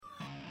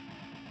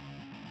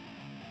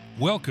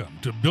Welcome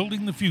to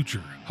Building the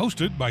Future,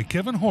 hosted by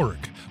Kevin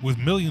Horick. With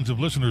millions of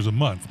listeners a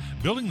month,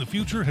 Building the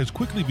Future has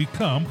quickly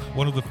become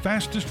one of the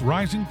fastest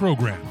rising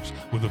programs,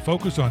 with a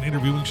focus on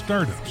interviewing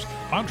startups,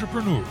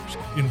 entrepreneurs,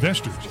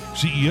 investors,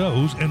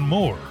 CEOs, and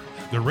more.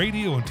 The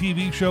radio and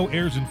TV show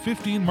airs in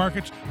 15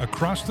 markets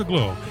across the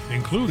globe,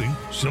 including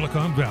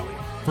Silicon Valley.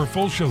 For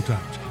full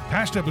showtimes,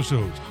 past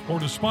episodes, or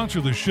to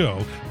sponsor the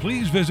show,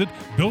 please visit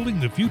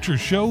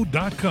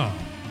buildingthefutureshow.com.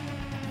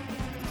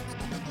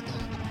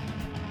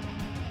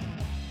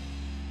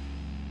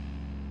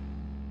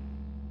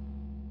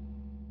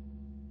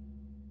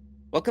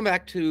 Welcome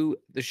back to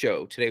the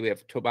show. Today we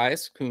have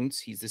Tobias Kuntz.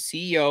 He's the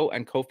CEO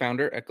and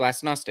co-founder at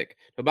Glassnostic.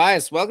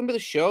 Tobias, welcome to the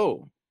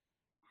show.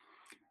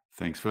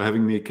 Thanks for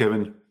having me,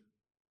 Kevin.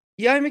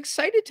 Yeah, I'm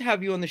excited to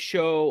have you on the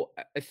show.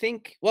 I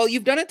think, well,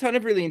 you've done a ton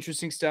of really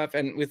interesting stuff.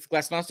 And with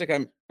Glassnostic,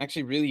 I'm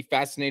actually really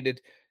fascinated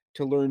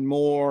to learn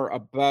more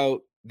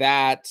about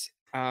that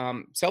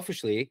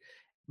selfishly.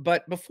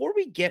 But before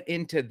we get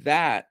into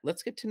that,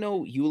 let's get to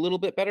know you a little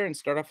bit better and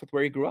start off with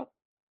where you grew up.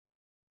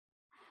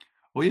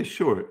 Oh, yeah,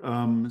 sure.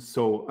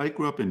 So I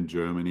grew up in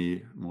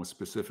Germany, more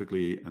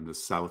specifically in the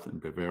south in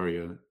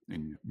Bavaria,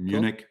 in Cool.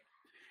 Munich.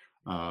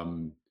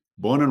 Um,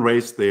 Born and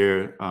raised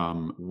there,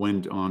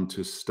 went on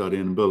to study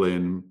in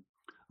Berlin.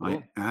 I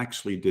Cool.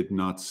 actually did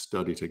not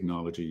study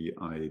technology.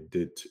 I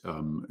did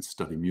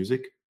study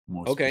music,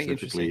 more Okay,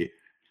 interesting. specifically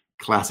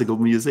classical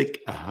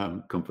music,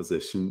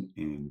 composition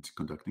and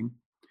conducting.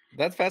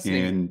 That's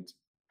fascinating. And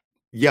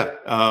yeah,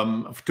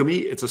 to me,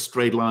 it's a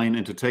straight line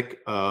into tech.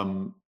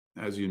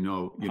 As you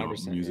know,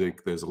 100%. Yeah.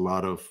 music. There's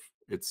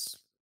it's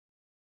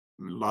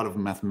a lot of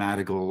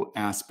mathematical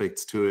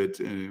aspects to it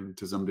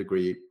to some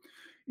degree,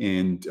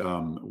 and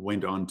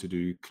went on to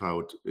do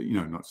cloud.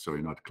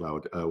 Not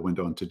cloud. Went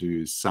on to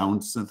do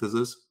sound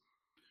synthesis,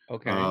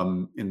 Okay.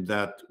 and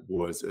that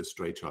was a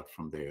straight shot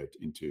from there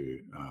into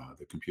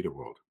the computer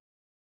world.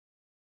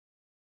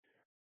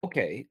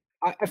 Okay.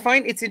 I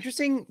find it's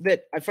interesting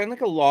that I find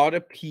like a lot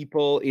of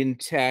people in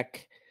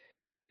tech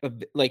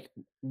like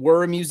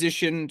were a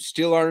musician,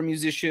 still are a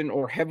musician,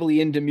 or heavily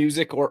into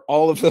music, or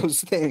all of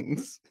those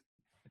things.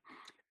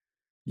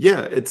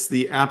 Yeah, it's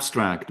the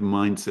abstract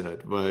mindset,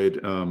 right?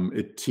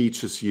 It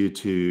teaches you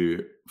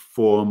to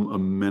form a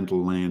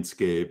mental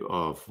landscape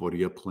of what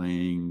you're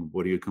playing,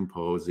 what are you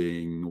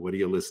composing, what are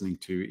you listening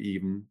to,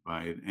 even,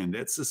 right? And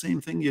it's the same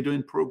thing you do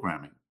in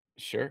programming,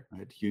 Sure.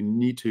 right? You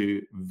need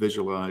to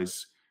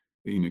visualize,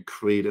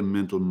 create a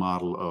mental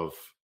model of,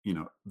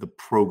 the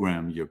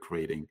program you're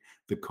creating,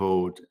 the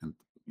code, and,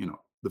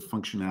 the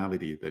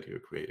functionality that you're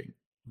creating.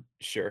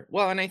 Sure.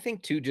 Well, and I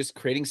think too, just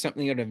creating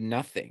something out of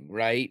nothing,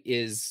 right,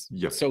 is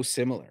Yep, so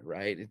similar,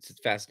 right? It's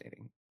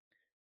fascinating.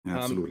 Um,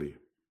 absolutely.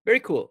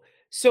 Very cool.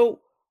 So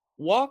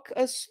walk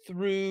us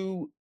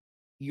through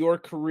your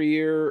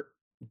career,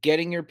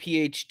 getting your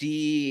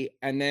PhD,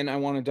 and then I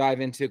want to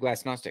dive into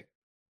Glassnostic.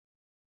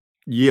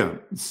 Yeah.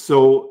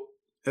 So,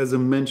 as I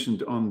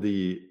mentioned on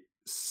the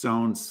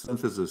sound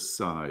synthesis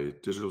side,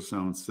 digital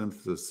sound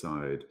synthesis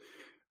side,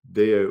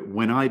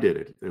 when I did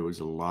it, there was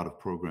a lot of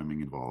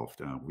programming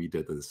involved. We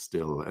did this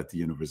still at the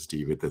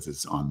university, but this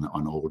is on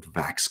old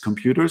VAX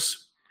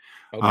computers.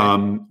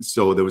 Okay.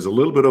 So there was a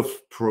little bit of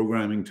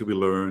programming to be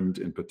learned,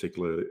 in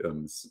particular,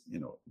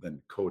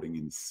 then coding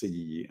in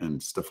C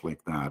and stuff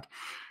like that.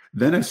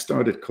 Then I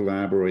started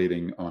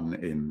collaborating on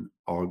an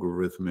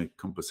algorithmic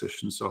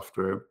composition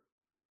software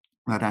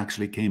that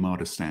actually came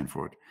out of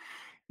Stanford,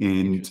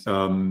 and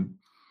Interesting.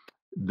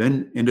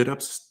 then ended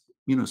up,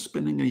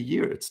 spending a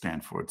year at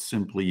Stanford,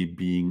 simply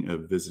being a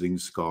visiting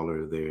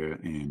scholar there.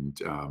 And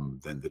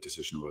then the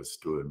decision was,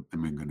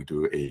 am I going to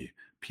do a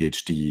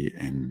PhD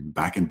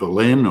back in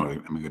Berlin, or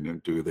am I going to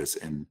do this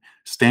in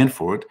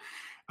Stanford?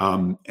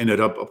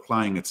 Ended up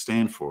applying at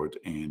Stanford,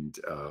 and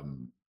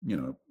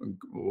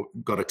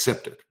got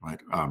accepted, right?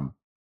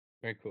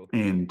 Very cool.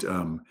 And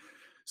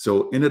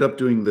so ended up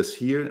doing this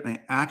here. I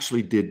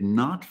actually did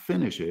not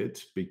finish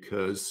it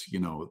because,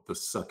 the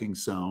sucking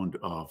sound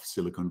of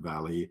Silicon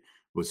Valley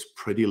was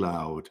pretty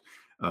loud.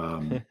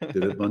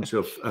 Did a bunch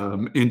of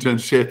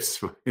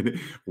internships,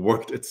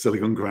 worked at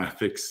Silicon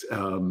Graphics,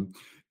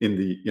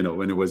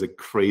 when it was a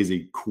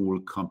crazy cool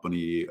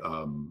company,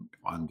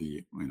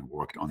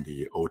 worked on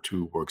the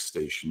O2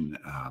 workstation,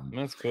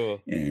 That's cool.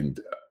 and,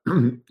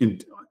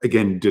 and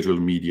again, digital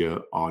media,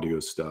 audio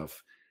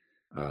stuff.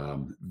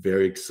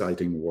 Very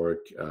exciting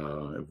work.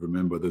 I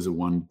remember there's a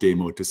one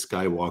demo to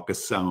Skywalker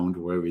Sound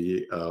where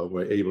we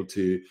were able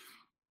to,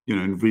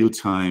 in real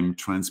time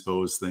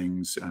transpose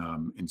things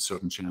in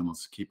certain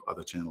channels, keep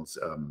other channels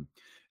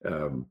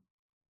um,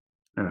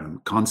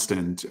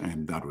 constant,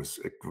 and that was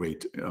a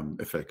great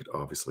effect,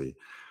 obviously.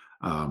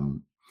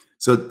 Um,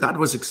 so that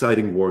was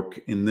exciting work,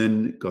 and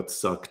then got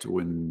sucked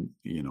when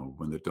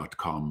the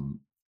 .com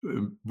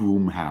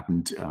boom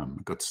happened.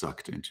 Got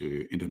sucked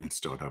into internet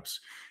startups,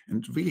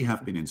 and really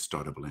have been in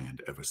startup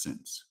land ever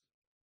since.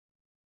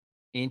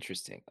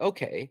 Interesting.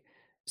 Okay.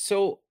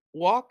 So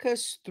walk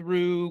us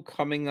through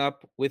coming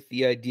up with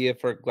the idea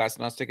for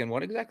Glassnostic and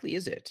what exactly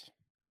is it?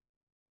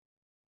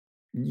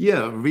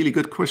 Yeah, really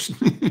good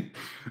question.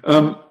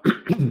 um,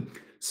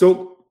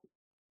 so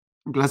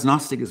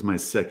Glasnostic is my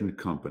second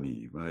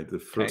company, right? The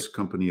Okay. first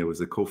company, I was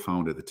the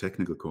co-founder, the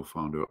technical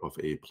co-founder of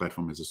a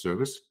platform as a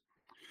service.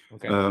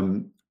 Okay.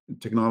 Um,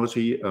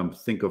 Technology,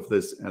 think of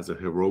this as a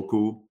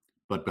Heroku,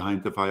 but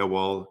behind the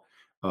firewall.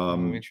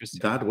 Oh, interesting.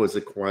 That was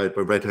acquired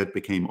by Red Hat,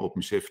 became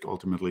OpenShift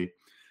ultimately.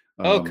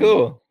 Oh, Um,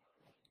 cool.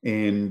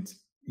 and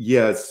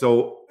yeah,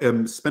 so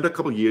spent a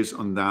couple of years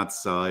on that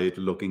side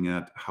looking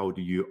at how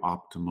do you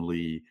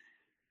optimally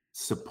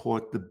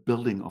support the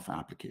building of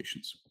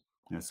applications.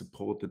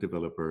 Support the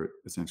developer.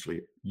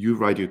 Essentially, you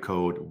write your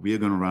code, we're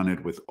going to run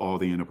it with all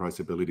the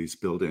enterprise abilities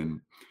built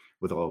in,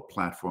 with all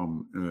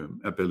platform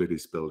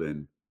abilities built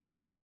in.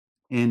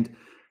 And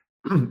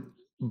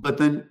but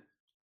then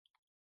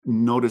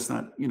notice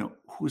that,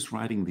 who's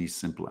writing these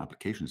simple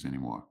applications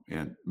anymore?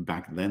 And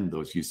back then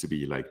those used to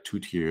be like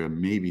 2-tier,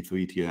 maybe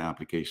 3-tier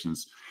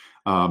applications.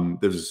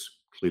 There's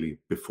clearly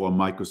before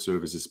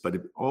microservices, but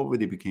it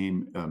already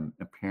became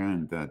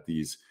apparent that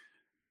these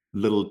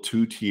little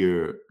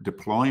 2-tier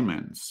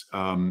deployments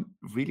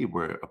really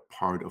were a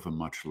part of a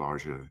much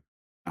larger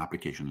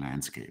application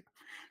landscape.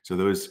 So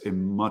there was a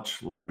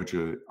much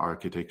larger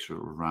architecture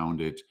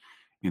around it,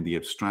 and the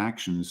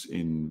abstractions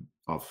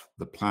of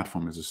the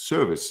platform as a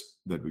service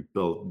that we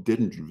built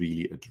didn't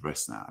really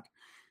address that.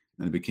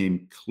 And it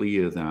became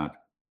clear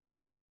that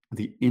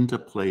the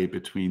interplay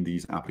between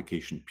these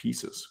application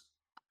pieces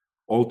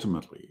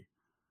ultimately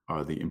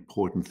are the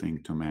important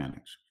thing to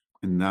manage.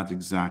 And that's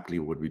exactly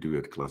what we do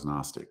at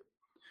Glasnostic.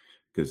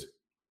 Because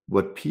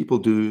what people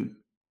do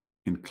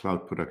in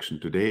cloud production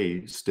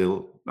today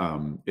still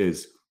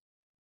is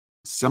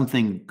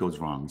something goes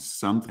wrong,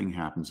 something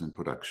happens in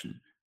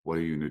production. What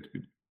do you need to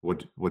do?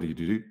 What do you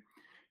do?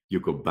 You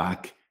go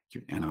back,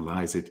 you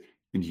analyze it,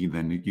 and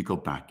you go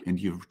back and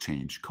you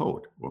change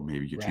code, or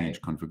maybe you Right.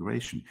 change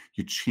configuration.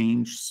 You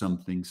change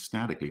something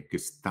statically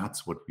because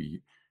that's what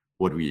we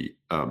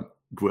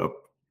grew up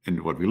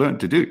and what we learned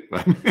to do.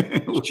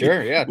 Right?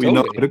 Sure. Yeah, we know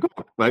how totally. to go,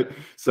 right?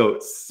 So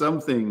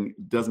something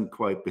doesn't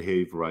quite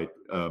behave right.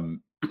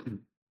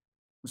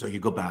 So you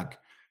go back,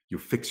 you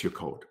fix your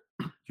code,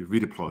 you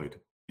redeploy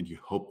it, and you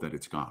hope that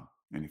it's gone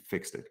and you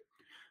fixed it.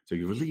 So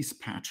you release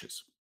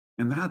patches.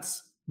 And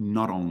that's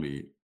not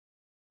only,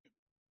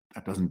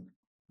 that doesn't,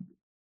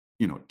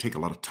 take a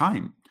lot of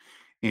time.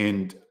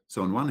 And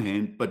so on one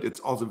hand, but it's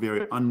also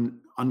very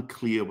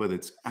unclear whether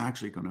it's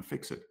actually going to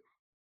fix it.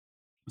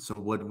 So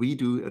what we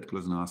do at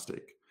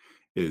Glasnostic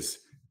is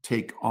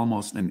take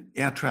almost an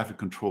air traffic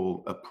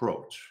control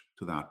approach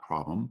to that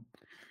problem.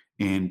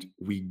 And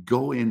we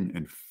go in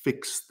and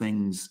fix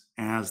things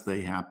as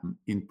they happen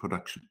in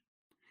production.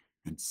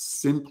 And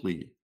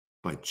simply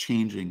by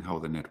changing how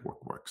the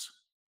network works,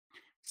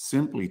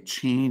 simply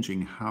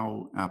changing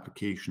how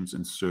applications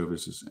and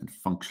services and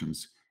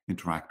functions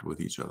interact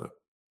with each other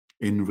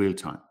in real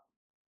time.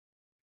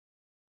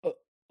 O-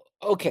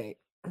 Okay.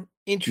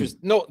 Mm,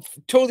 No,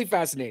 totally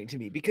fascinating to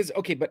me because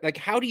okay, but like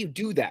how do you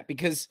do that?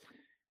 Because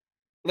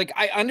like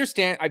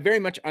I very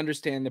much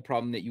understand the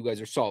problem that you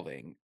guys are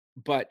solving,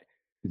 but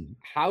mm.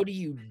 how do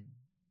you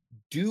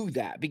do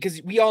that?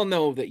 Because we all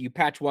know that you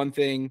patch one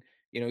thing,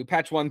 you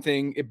patch one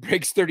thing, it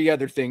breaks 30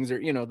 other things,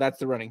 or that's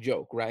the running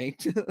joke,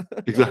 right?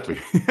 Exactly.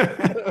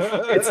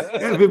 It's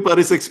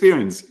everybody's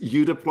experience.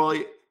 You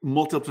deploy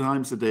multiple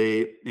times a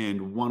day,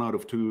 and 1 out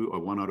of 2 or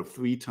 1 out of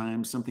 3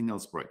 times, something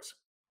else breaks,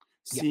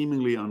 Yeah.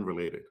 seemingly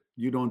unrelated.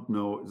 You don't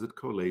know, is it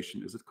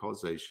correlation? Is it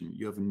causation?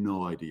 You have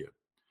no idea.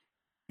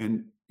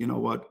 And you know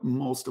what?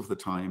 Most of the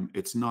time,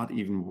 it's not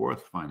even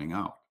worth finding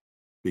out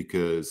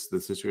because the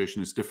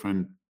situation is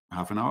different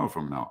half an hour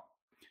from now.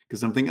 Because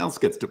something else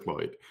gets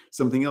deployed,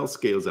 something else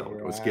scales out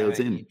or scales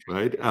Right. in,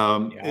 right?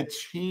 Interesting. Yeah. It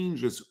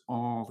changes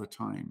all the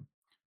time.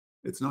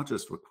 It's not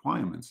just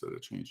requirements that are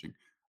changing,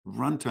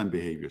 runtime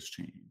behaviors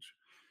change.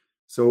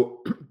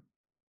 So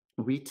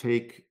we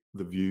take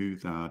the view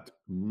that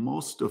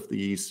most of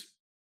these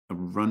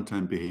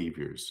runtime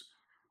behaviors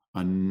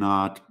are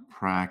not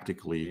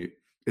practically,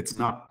 it's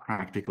not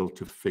practical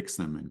to fix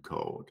them in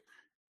code.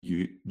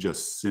 You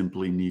just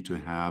simply need to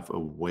have a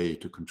way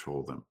to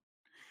control them.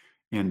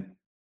 And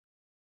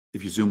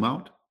if you zoom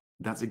out,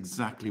 that's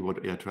exactly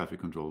what air traffic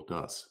control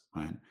does,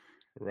 right?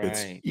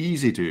 It's Right.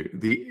 easy to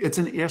it's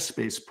an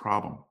airspace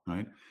problem,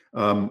 right?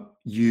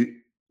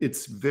 You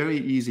It's very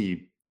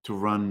easy to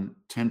run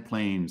 10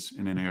 planes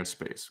in an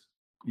airspace.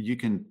 You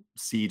can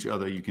see each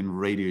other, you can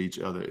radio each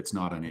other, it's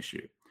not an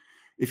issue.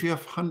 If you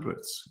have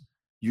hundreds,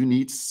 you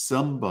need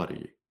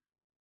somebody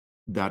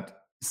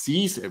that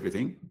sees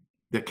everything.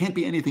 There can't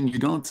be anything you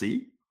don't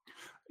see.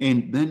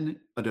 And then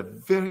at a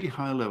very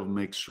high level,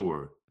 make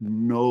sure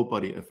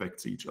nobody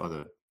affects each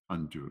other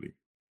unduly.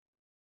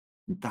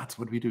 That's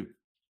what we do.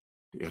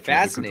 The air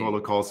traffic controller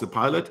Fascinating. calls the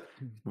pilot.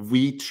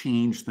 We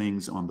change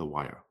things on the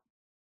wire.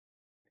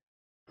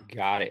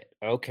 Got it.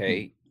 Hmm.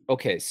 Okay.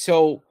 Okay.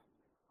 So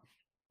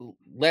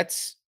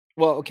let's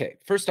well, okay.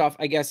 First off,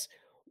 I guess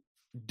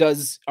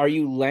are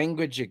you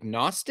language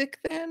agnostic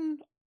then?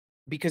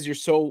 because you're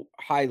so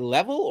high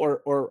level,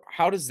 or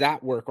how does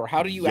that work? Or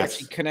how do you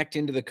actually Yes. connect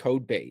into the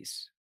code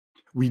base?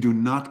 We do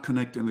not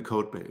connect in the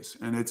code base.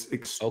 And it's Okay.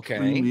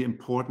 extremely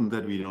important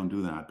that we don't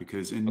do that,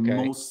 because in Okay.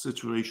 most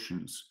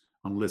situations,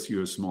 unless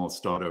you're a small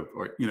startup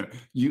or,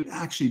 you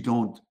actually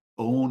don't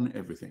own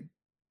everything.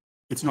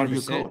 It's not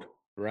your 100%. code,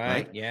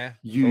 Right. right? Yeah,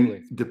 You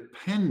totally.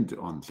 depend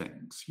on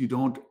things. You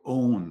don't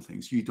own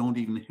things. You don't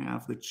even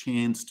have the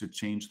chance to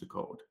change the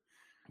code.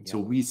 So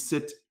Yeah, we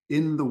sit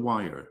in the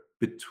wire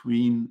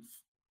between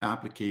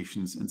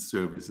applications and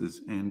services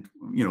and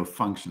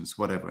functions,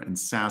 whatever, and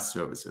SaaS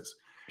services.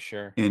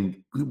 sure. And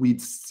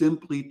we'd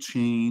simply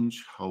change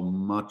how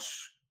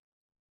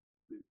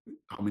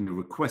many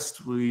requests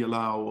we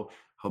allow,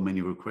 how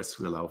many requests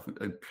we allow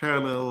in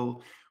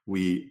parallel.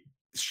 We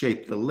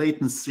shape the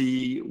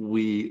latency.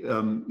 We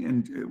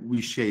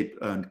shape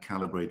and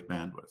calibrate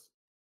bandwidth.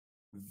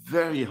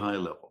 Very high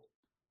level.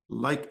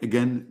 Like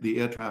again, the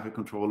air traffic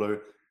controller.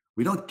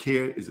 We don't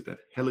care. Is it a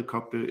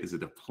helicopter? Is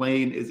it a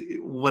plane? Is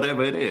it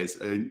whatever it is,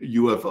 a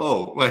UFO,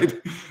 right?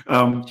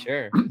 Um,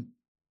 Sure.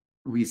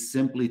 we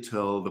simply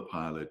tell the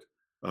pilot,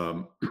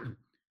 um,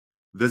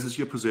 this is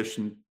your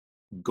position,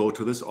 go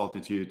to this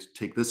altitude,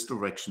 take this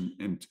direction,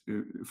 and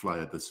fly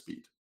at this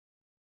speed.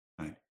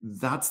 Right?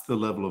 That's the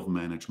level of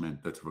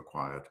management that's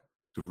required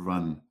to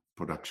run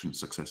production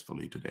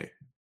successfully today.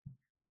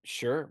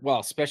 Sure. Well,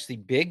 especially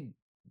big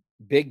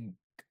big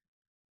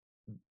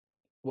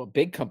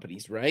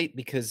companies, right?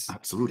 Because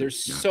Absolutely.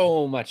 there's Yeah.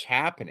 so much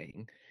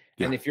happening.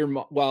 And Yeah. if you're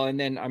well, and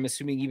then I'm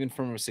assuming even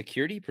from a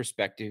security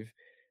perspective,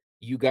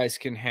 you guys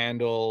can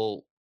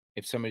handle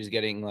if somebody's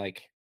getting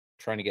like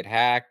trying to get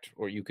hacked,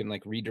 or you can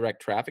like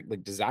redirect traffic.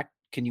 Like,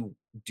 can you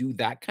do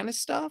that kind of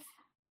stuff?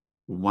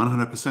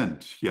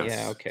 100%. Yeah,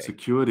 Yes. okay.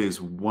 Security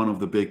is one of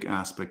the big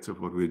aspects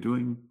of what we're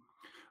doing.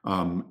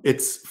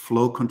 It's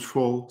flow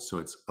control. So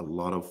it's a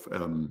lot of,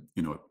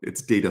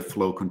 it's data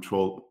flow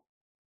control.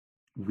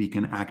 We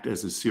can act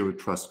as a zero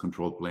trust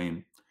control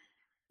plane.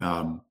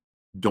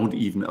 Don't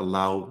even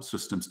allow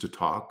systems to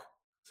talk.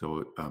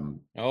 So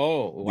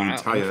Oh, the wow,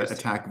 entire interesting.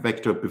 attack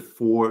vector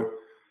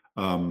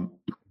um,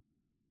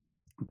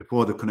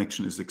 before the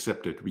connection is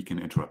accepted, we can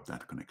interrupt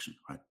that connection,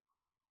 right?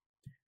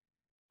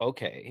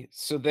 Okay.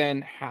 So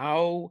then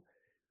how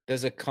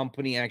does a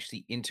company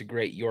actually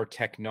integrate your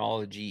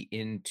technology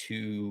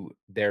into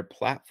their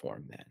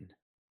platform then?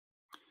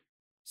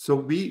 So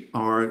we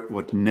are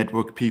what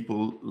network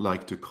people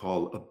like to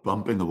call a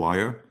bump in the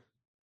wire.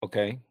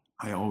 Okay.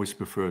 I always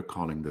prefer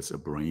calling this a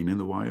brain in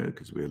the wire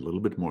because we're a little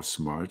bit more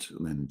smart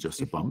than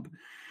just a bump.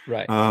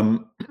 Right.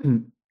 Um,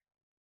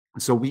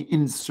 so we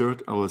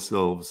insert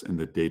ourselves in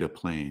the data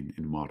plane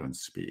in modern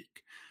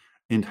speak.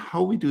 And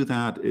how we do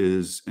that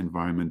is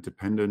environment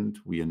dependent.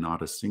 We are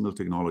not a single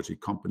technology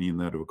company in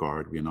that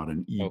regard. We are not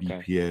an Okay.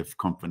 eBPF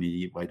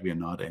company, right? We are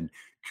not an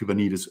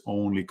Kubernetes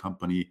only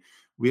company.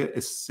 We are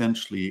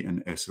essentially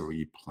an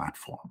SRE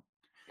platform.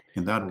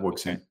 And that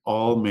works Okay. in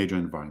all major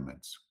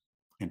environments.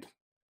 And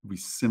we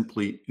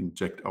simply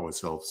inject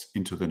ourselves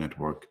into the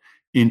network,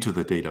 into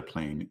the data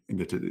plane,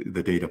 into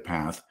the data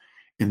path,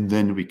 and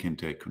then we can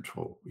take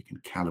control. We can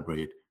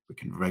calibrate, we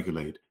can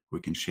regulate, we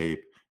can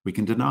shape, we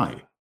can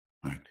deny.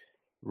 Right?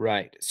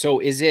 Right. So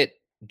is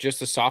it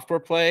just a software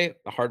play,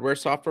 a hardware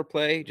software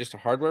play, just a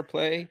hardware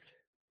play?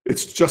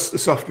 It's just a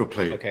software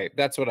play. Okay,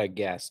 that's what I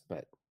guessed,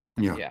 but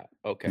Yeah, yeah,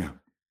 okay. yeah.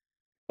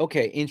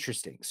 Okay,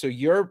 interesting. So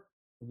you're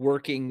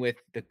working with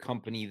the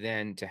company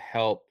then to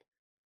help,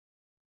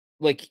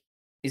 like,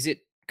 is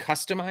it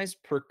customized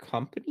per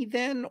company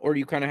then? Or do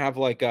you kind of have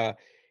like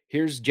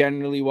here's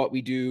generally what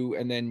we do,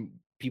 and then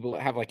people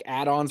have like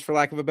add-ons for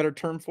lack of a better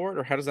term for it?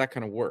 Or how does that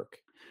kind of work?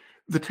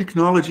 The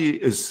technology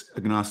is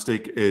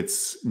agnostic.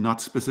 It's not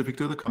specific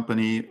to the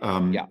company.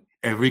 Yeah,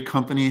 Every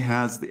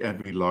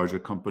larger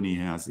company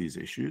has these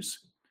issues,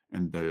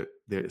 and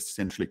they're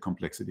essentially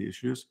complexity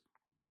issues.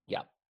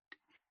 yeah,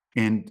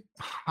 And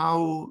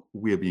how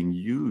we're being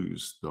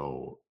used,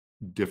 though,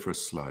 differs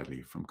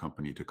slightly from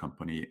company to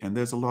company. And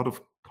there's a lot of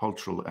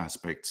cultural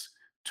aspects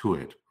to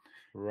it.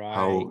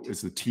 How right.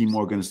 is the team Interesting.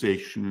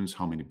 organizations?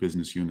 How many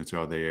business units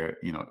are there?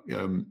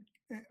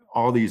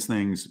 All these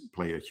things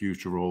play a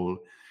huge role.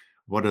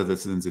 What are the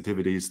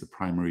sensitivities, the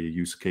primary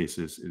use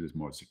cases? Is it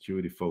more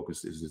security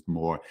focused? Is it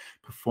more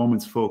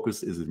performance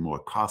focused? Is it more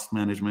cost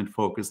management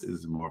focused?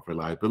 Is it more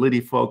reliability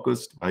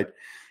focused, right?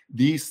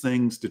 These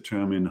things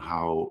determine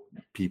how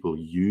people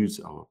use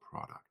our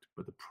product,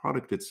 but the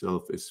product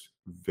itself is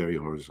very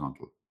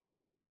horizontal.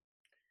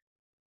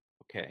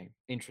 Okay,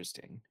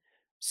 interesting.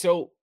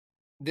 So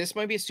this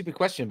might be a stupid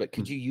question, but Hmm.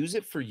 could you use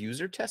it for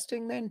user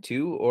testing then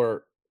too?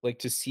 Or like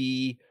to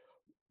see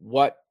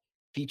what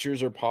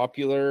features are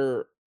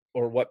popular,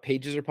 or what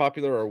pages are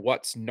popular, or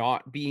what's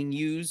not being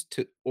used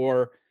to,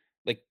 or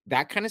like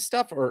that kind of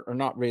stuff, or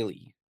not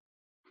really?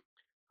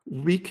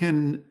 We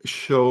can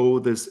show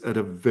this at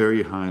a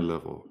very high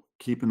level.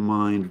 Keep in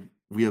mind,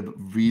 we are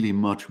really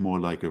much more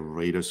like a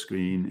radar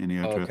screen in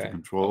air traffic Okay.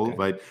 control, Okay.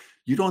 right?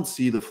 You don't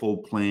see the full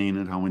plane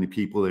and how many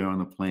people there are on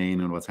the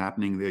plane and what's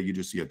happening there. You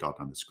just see a dot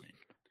on the screen.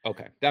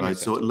 Okay, that right?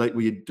 makes So sense. like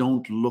we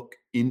don't look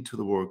into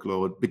the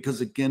workload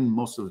because again,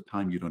 most of the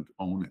time you don't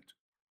own it,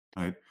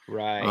 right?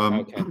 Right.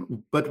 Okay.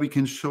 But we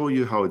can show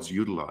you how it's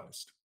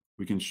utilized.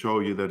 We can show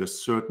you that a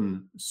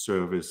certain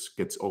service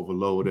gets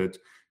overloaded,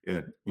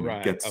 it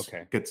Right.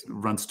 Okay. gets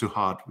runs too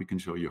hot. We can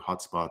show you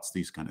hotspots,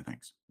 these kind of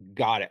things.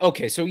 Got it.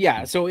 Okay. So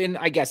yeah. Mm. So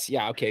I guess,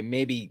 yeah. Okay.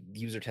 Maybe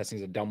user testing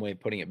is a dumb way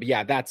of putting it, but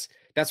yeah, that's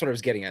what I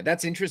was getting at.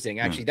 That's interesting.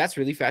 Yeah. Actually, that's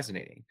really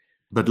fascinating.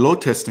 But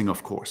load testing,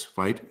 of course,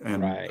 right?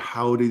 And Right.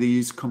 how do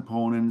these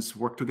components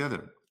work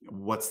together?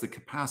 What's the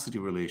capacity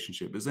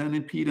relationship? Is there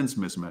an impedance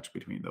mismatch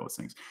between those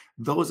things?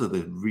 Those are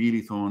the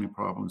really thorny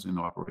problems in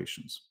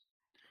operations.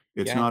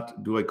 It's Yeah.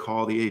 not, do I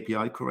call the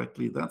API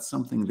correctly? That's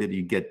something that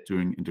you get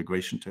during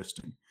integration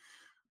testing.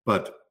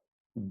 But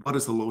what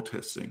is the load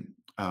testing?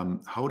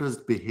 How does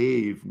it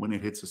behave when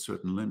it hits a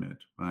certain limit,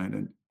 right?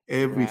 And Right.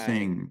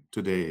 everything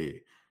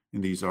today in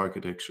these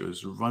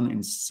architectures run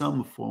in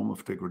some form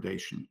of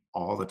degradation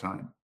all the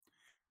time.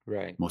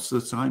 Right. Most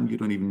of the time, you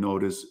don't even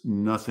notice.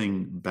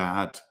 Nothing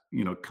bad,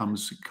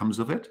 comes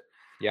of it.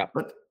 Yeah.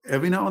 But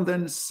every now and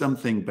then,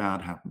 something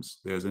bad happens.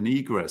 There's an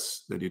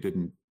egress that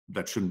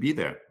shouldn't be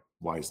there.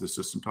 Why is the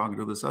system talking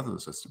to this other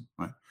system,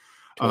 right?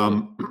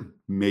 Totally.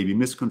 Maybe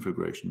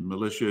misconfiguration,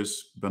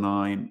 malicious,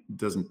 benign,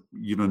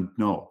 you don't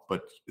know,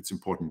 but it's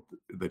important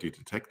that you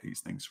detect these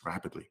things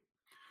rapidly.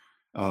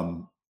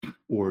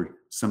 Or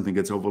something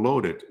gets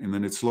overloaded and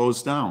then it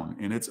slows down,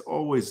 and it's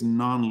always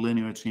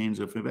non-linear change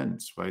of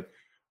events, right?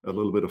 A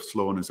little bit of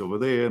slowness over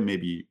there,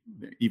 maybe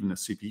even a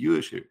CPU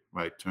issue,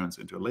 right, turns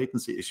into a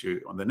latency issue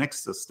on the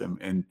next system,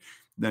 and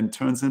then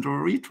turns into a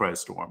retry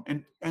storm,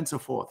 and so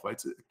forth, right?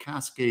 It's a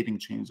cascading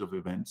change of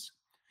events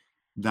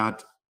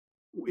that,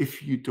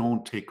 if you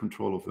don't take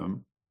control of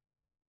them,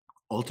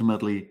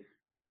 ultimately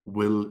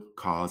will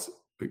cause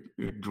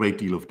a great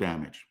deal of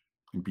damage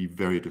and be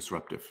very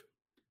disruptive.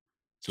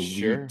 So we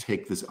Sure.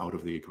 take this out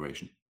of the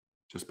equation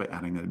just by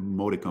adding a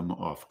modicum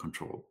of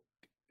control.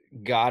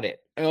 Got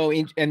it. Oh,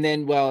 and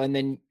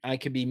then I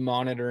could be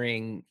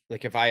monitoring,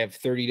 like if I have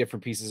 30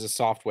 different pieces of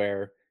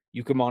software,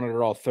 you can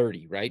monitor all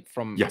 30, right?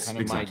 From Yes, kind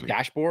of my exactly.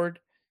 dashboard.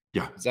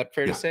 Yeah, Is that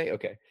fair to yeah, say?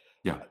 Okay.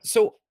 yeah.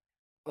 So,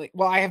 like,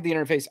 well, I have the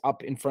interface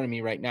up in front of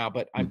me right now,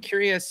 but I'm Mm.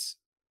 curious,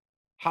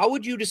 how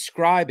would you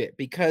describe it?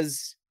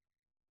 Because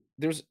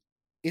there's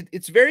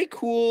it's very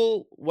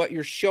cool what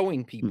you're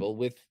showing Mm. people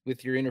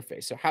with your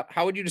interface. So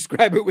how would you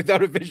describe it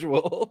without a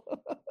visual?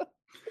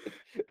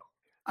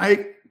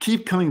 I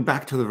keep coming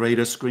back to the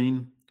radar screen.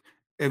 Mhm.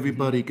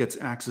 Everybody gets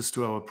access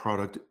to our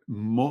product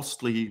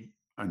mostly,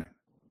 and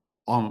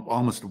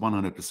almost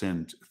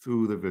 100%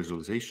 through the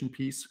visualization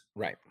piece,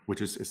 Right.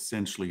 which is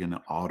essentially an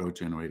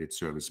auto-generated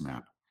service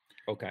map.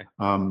 Okay.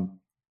 Um,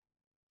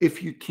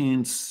 if you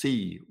can't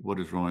see what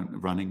is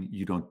running,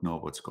 you don't know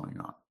what's going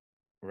on.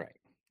 Right.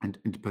 And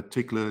in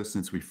particular,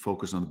 since we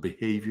focus on the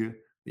behavior,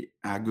 the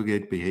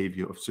aggregate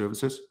behavior of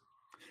services,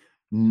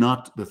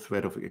 not the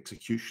threat of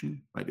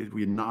execution, right?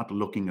 We're not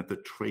looking at the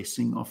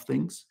tracing of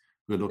things.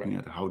 We're looking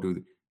Right. at how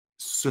do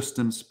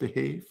systems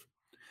behave,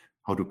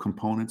 how do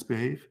components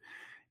behave.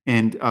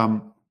 And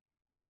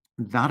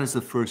that is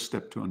the first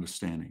step to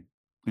understanding.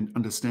 And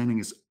understanding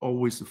is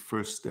always the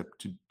first step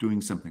to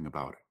doing something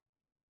about it.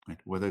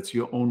 Right? Whether it's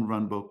your own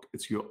runbook,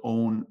 it's your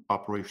own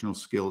operational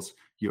skills,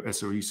 your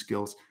SRE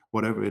skills,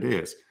 whatever it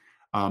is,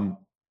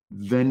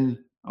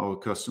 then our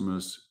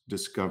customers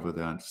discover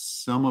that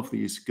some of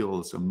these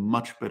skills are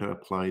much better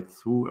applied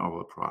through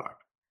our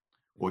product,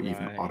 or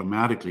even Right.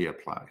 automatically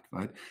applied,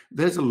 right?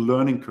 There's a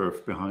learning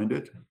curve behind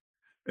it.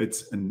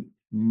 It's a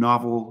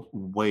novel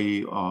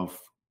way of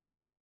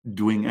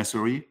doing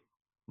SRE.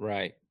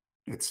 Right.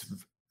 It's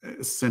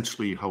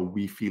essentially how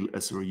we feel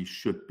SRE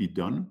should be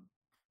done.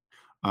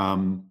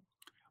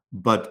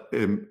 But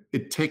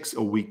it takes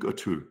a week or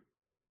two.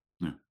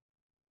 Yeah.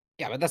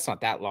 Yeah, but that's not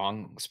that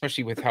long,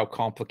 especially with how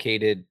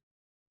complicated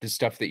the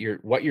stuff that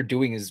what you're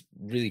doing is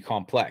really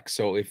complex.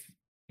 So if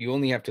you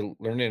only have to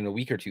learn it in a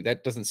week or two,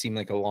 that doesn't seem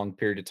like a long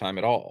period of time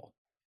at all.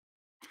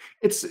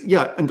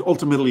 And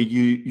ultimately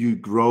you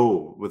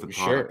grow with the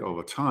product Sure.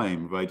 over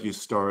time, right? You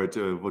start,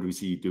 what do we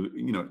see?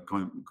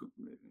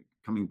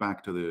 Coming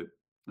back to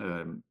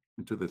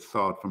the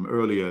thought from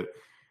earlier,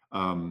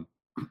 um,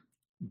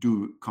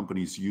 do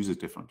companies use it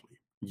differently?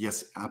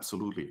 Yes,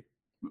 absolutely.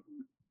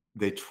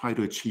 They try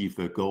to achieve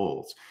their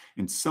goals,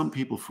 and some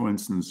people, for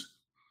instance,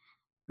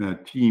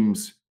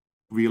 teams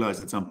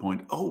realize at some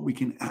point, oh, we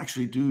can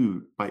actually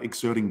do, by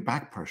exerting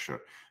back pressure,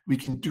 we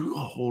can do a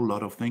whole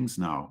lot of things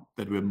now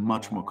that were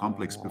much more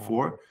complex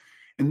before. Oh,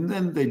 And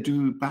then they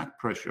do back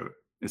pressure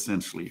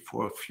essentially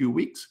for a few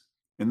weeks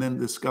and then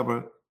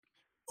discover,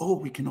 oh,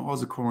 we can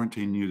also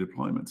quarantine new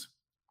deployments,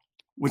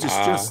 which is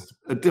ah, just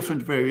a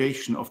different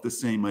variation of the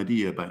same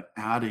idea by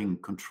adding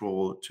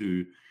control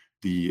to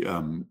the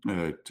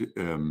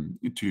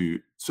to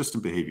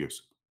system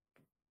behaviors.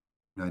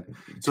 Right.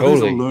 So there's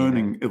a totally. Yeah.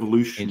 learning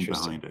evolution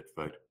Interesting. behind it,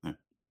 right? Yeah.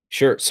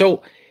 Sure.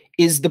 So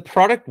is the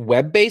product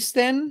web-based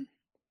then?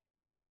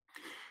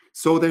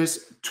 So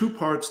there's two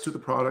parts to the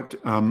product.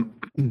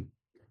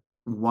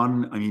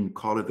 One, I mean,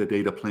 call it the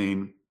data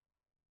plane.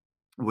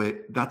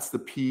 where that's the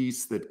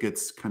piece that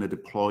gets kind of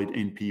deployed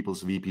in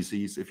people's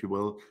VPCs, if you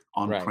will,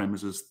 on Right.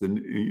 premises, the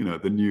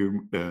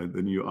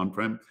new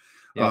on-prem,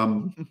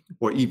 Yeah.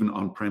 or even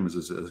on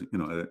premises,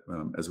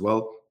 as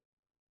well.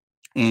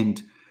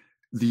 And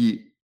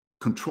the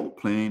control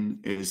plane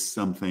is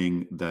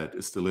something that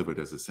is delivered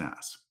as a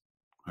SaaS,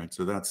 right?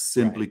 So that's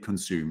simply Right.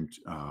 consumed,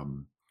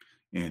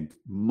 and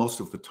most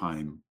of the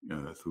time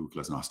through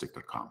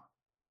Glassnostic.com.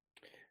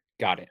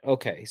 Got it.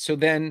 Okay. So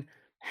then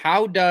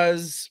how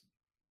does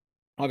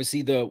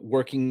obviously the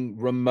working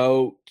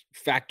remote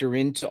factor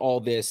into all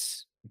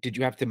this? Did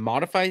you have to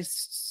modify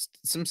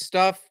some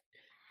stuff?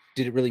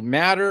 Did it really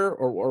matter,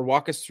 or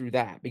walk us through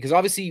that? Because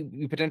obviously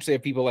you potentially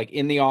have people like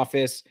in the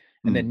office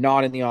and then Mm,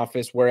 not in the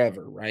office,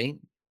 wherever, right?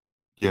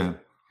 yeah.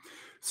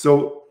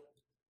 So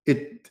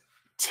it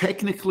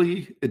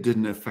technically it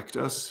didn't affect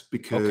us Okay.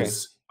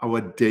 because our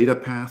data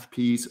path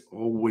piece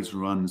always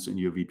runs in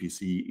your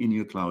VPC, in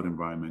your cloud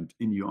environment,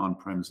 in your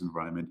on-premise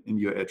environment, in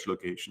your edge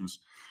locations,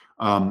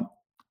 um,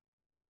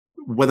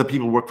 whether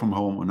people work from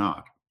home or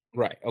not.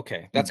 Right.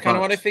 Okay. That's kind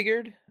of what I But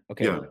figured.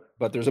 Okay. yeah,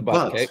 But there's a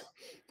but. Okay.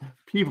 but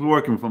people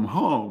working from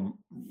home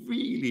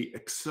really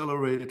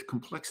accelerated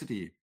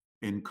complexity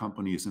in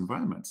companies'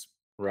 environments.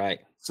 Right.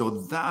 So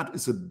that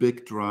is a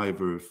big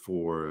driver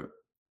for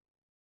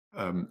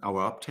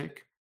our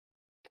uptake,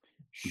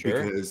 Sure.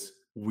 because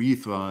we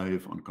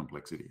thrive on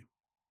complexity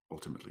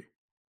ultimately.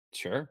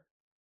 Sure.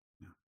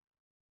 Yeah.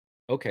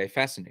 Okay.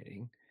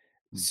 Fascinating.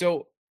 Mm.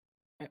 So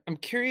I'm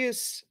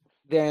curious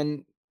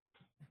then,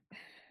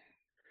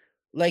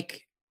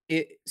 like,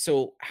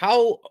 so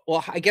how,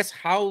 well, I guess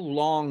how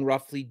long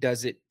roughly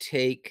does it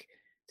take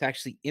to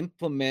actually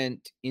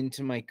implement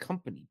into my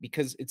company?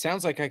 Because it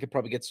sounds like I could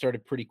probably get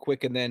started pretty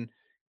quick and then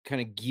kind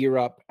of gear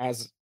up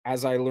as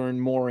I learn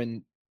more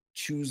and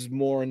choose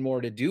more and more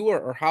to do,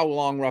 or how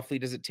long roughly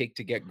does it take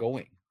to get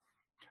going?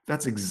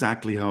 That's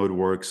exactly how it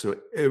works. So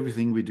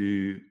everything we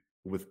do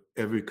with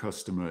every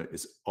customer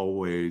is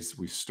always,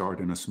 we start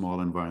in a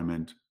small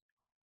environment.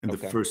 In the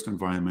Okay. first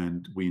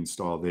environment, we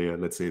install there,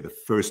 let's say the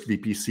first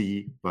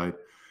VPC, right?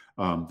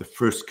 The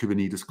first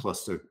Kubernetes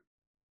cluster.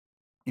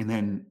 And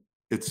then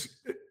it's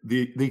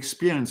the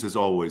experience is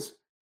always,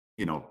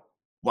 you know,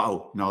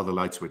 wow, now the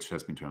light switch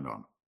has been turned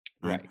on,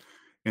 right? Right.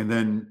 And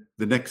then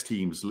the next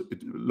teams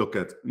looks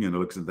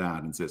at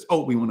that and says,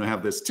 oh, we want to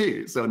have this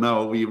too. So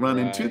now we run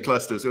in two Right.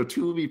 clusters or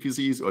two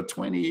VPCs or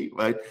 20,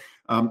 right?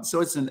 So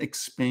it's an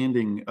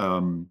expanding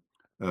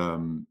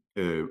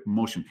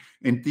motion.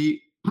 And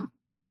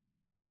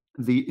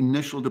the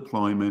initial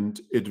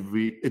deployment,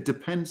 it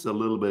depends a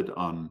little bit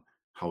on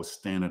how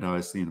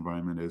standardized the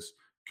environment is.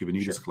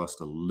 Kubernetes Sure.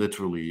 cluster,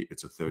 literally,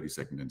 it's a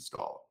 30-second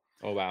install.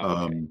 Oh,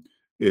 wow. Okay. Um,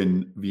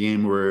 in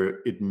VMware,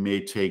 it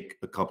may take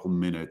a couple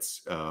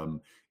minutes.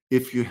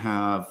 If you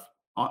have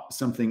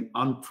something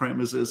on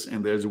premises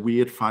and there's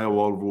weird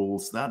firewall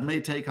rules, that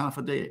may take half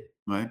a day,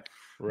 right?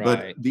 But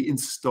Right. the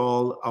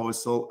install,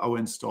 our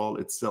install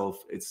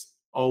itself, it's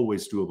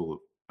always doable,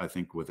 I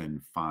think, within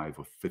 5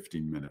 or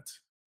 15 minutes.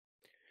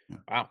 Yeah.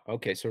 Wow.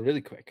 Okay. So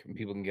really quick and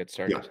people can get Yeah.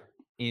 started.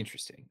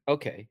 Interesting.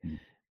 Okay. Mm.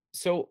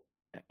 So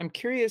I'm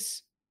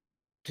curious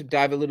to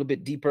dive a little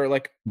bit deeper.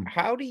 Like, Mm.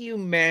 how do you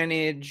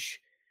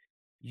manage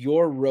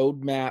your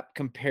roadmap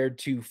compared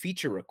to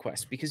feature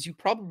requests? Because you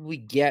probably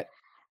get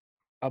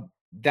a,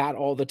 that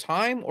all the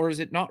time, or is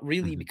it not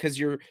really Mhm. because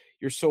you're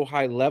so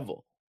high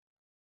level?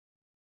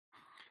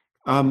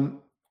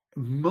 Um,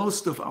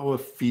 Most of our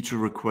feature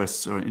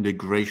requests are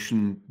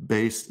integration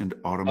based and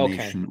Okay.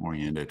 automation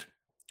oriented.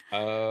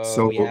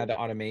 Oh yeah, So the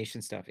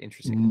automation stuff.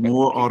 Interesting. But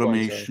more keep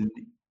going. Sorry. automation,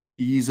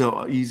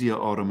 easier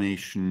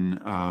automation,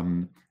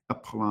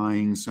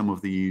 applying some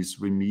of these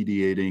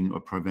remediating or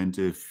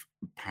preventive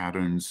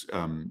patterns,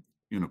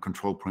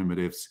 control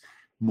primitives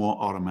more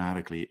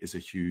automatically is a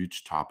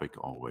huge topic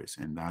always,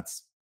 and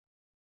that's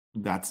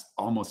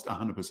almost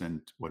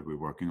 100% what we're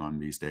working on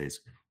these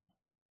days.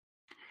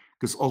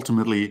 Because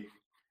ultimately,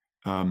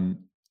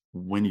 um,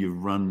 when you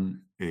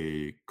run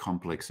a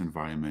complex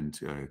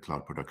environment,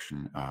 cloud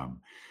production,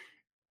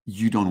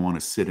 you don't want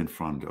to sit in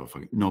front of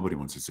nobody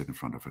wants to sit in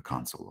front of a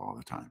console all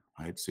the time,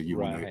 right? So you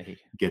want to Right.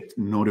 get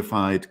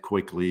notified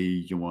quickly.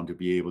 You want to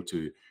be able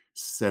to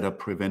set up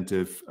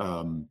preventive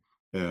um,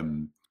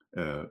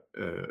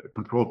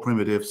 control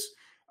primitives,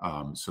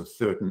 so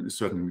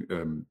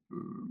certain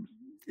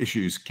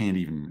issues can't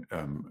even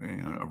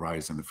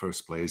arise in the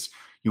first place.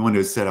 You want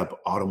to set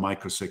up auto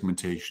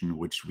microsegmentation,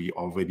 which we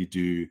already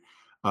do.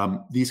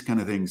 These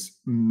kind of things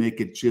make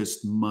it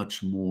just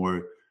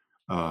um,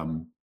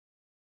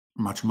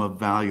 much more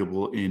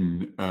valuable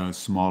in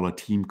smaller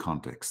team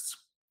contexts,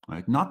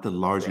 right? Not the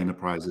large Right.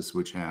 enterprises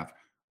which have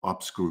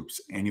ops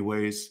groups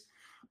anyways,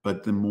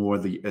 but the more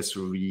the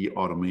SRE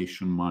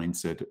automation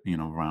mindset,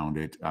 around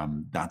it.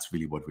 That's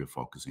really what we're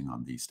focusing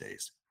on these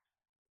days.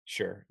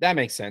 Sure. That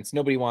makes sense.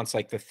 Nobody wants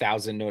like the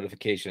 1,000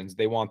 notifications.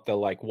 They want the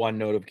like one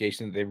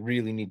notification that they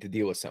really need to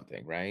deal with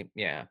something, right?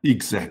 Yeah.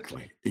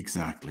 Exactly,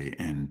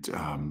 and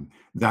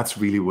that's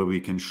really where we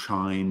can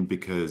shine,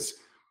 because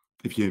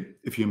if you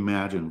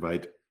imagine,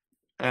 right,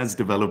 as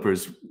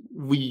developers,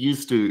 we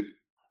used to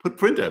put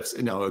printfs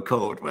in our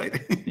code,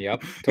 right?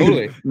 Yep,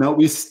 totally. Now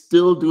we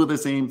still do the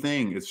same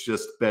thing. It's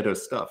just better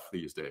stuff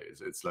these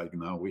days. It's like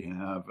now we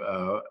have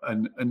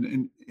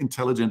an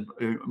intelligent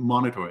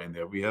monitor in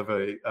there. We have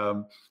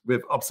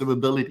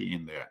observability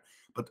in there.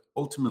 But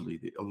ultimately,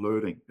 the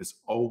alerting is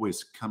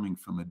always coming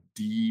from a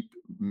deep,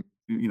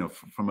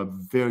 from a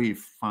very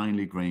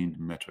finely grained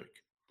metric.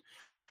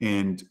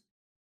 And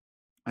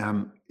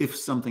if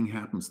something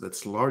happens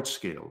that's large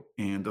scale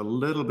and a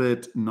little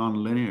bit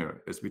nonlinear,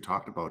 as we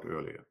talked about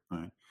earlier,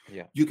 right?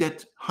 Yeah. You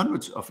get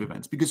hundreds of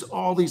events because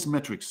all these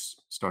metrics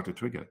start to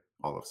trigger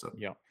all of a sudden.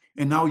 Yeah.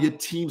 And now your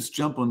teams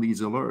jump on these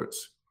alerts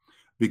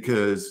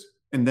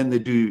and then they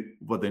do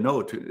what they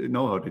know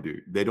how to do.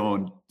 They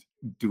don't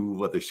do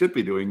what they should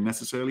be doing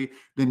necessarily.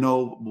 They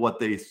know what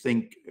they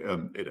think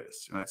it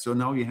is. Right? So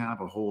now you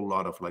have a whole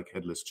lot of like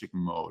headless chicken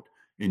mode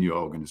in your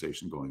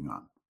organization going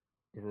on.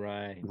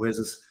 Right.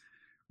 Whereas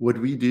what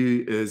we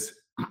do is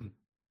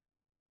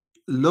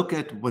look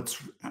at what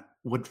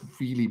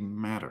really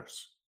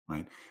matters,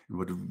 right? And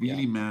what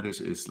really matters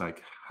is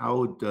like,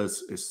 how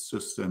does a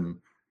system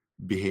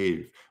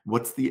behave?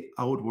 What's the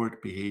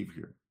outward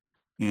behavior?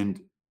 And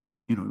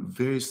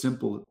very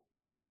simple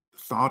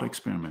thought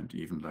experiment,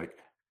 even like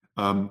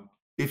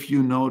if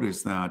you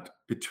notice that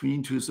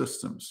between two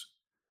systems,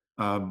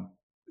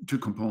 two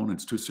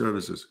components, two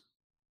services,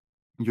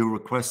 your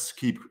requests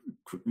keep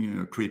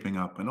creeping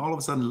up, and all of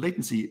a sudden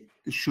latency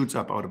shoots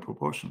up out of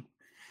proportion.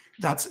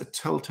 That's a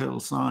telltale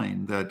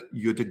sign that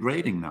you're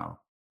degrading now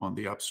on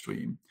the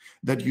upstream,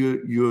 that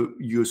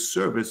your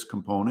service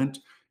component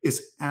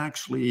is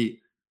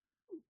actually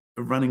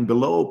running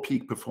below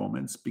peak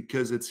performance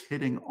because it's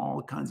hitting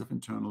all kinds of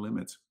internal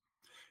limits.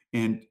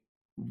 And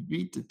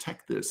we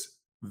detect this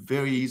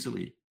very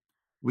easily.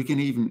 We can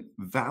even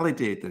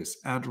validate this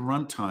at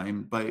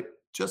runtime by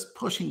just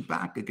pushing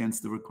back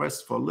against the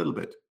request for a little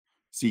bit.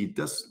 See,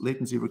 does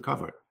latency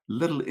recover?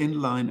 Little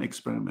inline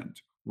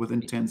experiment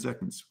within 10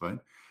 seconds, right?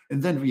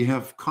 And then we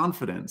have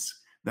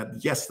confidence that,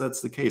 yes,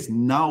 that's the case.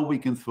 Now we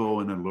can throw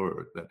an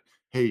alert that,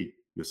 hey,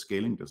 your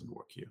scaling doesn't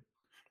work here.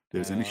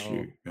 There's an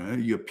issue.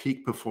 Your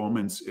peak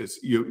performance is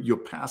your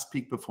past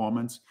peak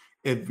performance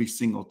every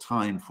single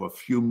time for a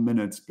few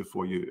minutes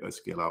before you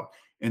scale out.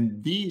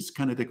 And these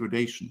kind of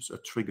degradations are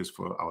triggers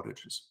for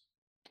outages.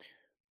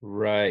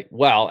 Right.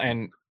 Well,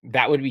 and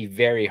that would be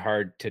very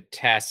hard to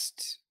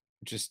test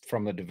just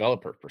from a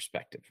developer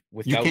perspective You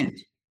without. can't.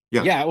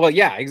 Yeah. Well,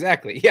 yeah,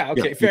 exactly. Yeah.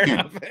 Okay. you Fair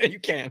can't. enough. You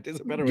can't is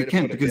a better way You to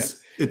can't put it.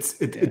 because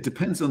it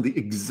depends on the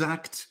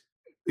exact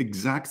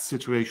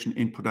situation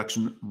in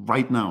production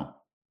right now.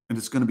 And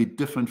it's going to be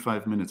different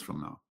 5 minutes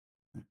from now.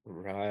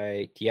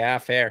 Right. Yeah.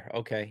 Fair.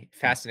 Okay.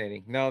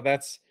 Fascinating. No,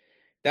 that's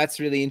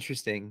really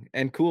interesting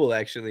and cool,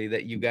 actually,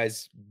 that you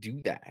guys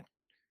do that.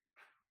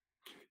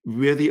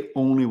 We're the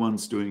only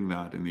ones doing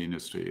that in the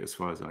industry, as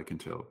far as I can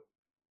tell.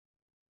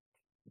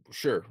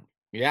 Sure.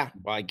 Yeah.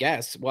 Well, I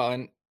guess. Well,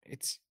 and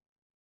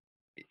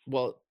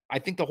I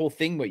think the whole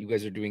thing what you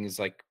guys are doing is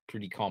like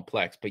pretty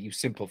complex, but you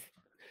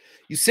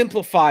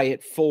simplify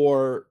it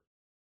for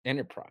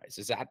enterprise.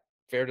 Is that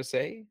fair to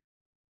say?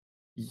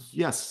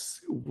 Yes,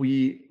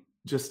 we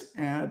just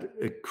add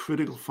a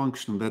critical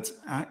function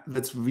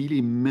that's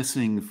really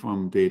missing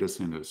from data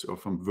centers or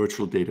from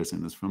virtual data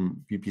centers,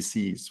 from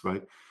VPCs,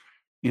 right?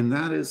 And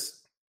that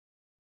is,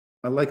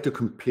 I like to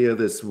compare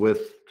this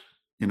with,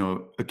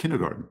 a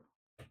kindergarten.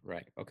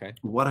 Right. Okay.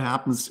 What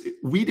happens?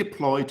 We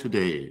deploy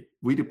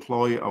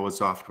our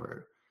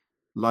software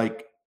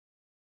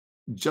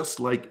just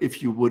like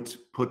if you would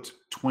put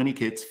 20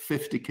 kids,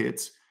 50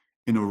 kids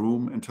in a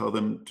room and tell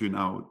them to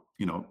now,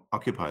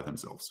 occupy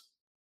themselves.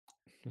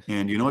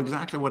 And you know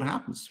exactly what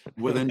happens.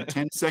 Within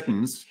 10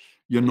 seconds,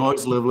 your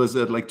noise level is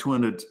at like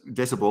 200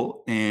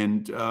 decibel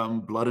and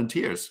blood and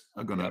tears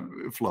are going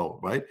to flow,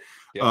 right?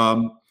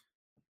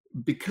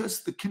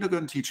 Because the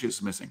kindergarten teacher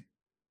is missing.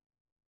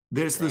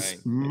 There's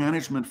this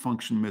management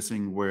function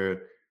missing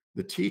where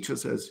the teacher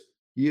says,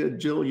 here,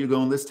 Jill, you go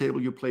on this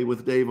table, you play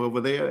with Dave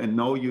over there, and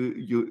now you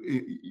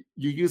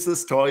use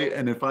this toy,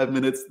 and in 5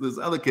 minutes, this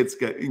other kid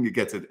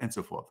gets it, and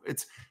so forth.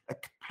 It's a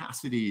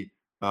capacity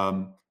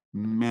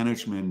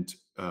management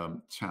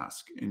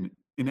task in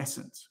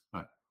essence,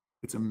 right?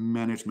 It's a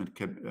management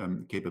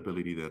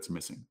capability that's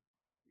missing,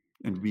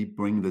 and we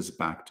bring this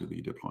back to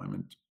the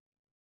deployment.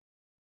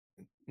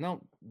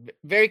 No,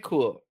 very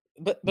cool.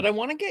 But I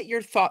want to get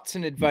your thoughts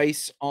and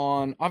advice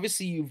on.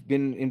 Obviously, you've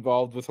been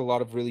involved with a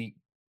lot of really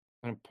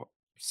kind of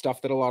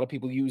stuff that a lot of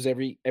people use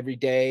every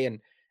day and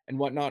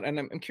whatnot. And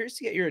I'm curious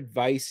to get your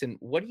advice and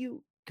what do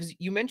you, because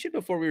you mentioned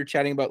before we were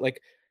chatting about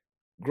like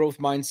growth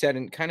mindset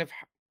and kind of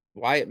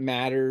why it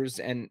matters.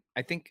 And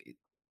I think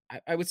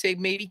I would say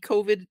maybe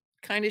COVID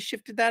kind of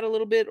shifted that a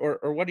little bit,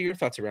 or what are your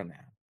thoughts around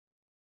that?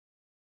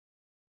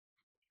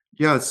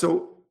 Yeah,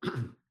 so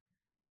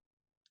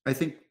I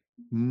think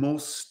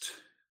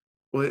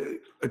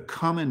a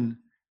common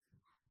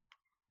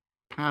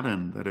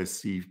pattern that I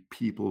see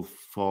people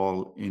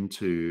fall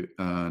into,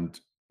 and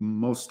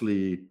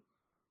mostly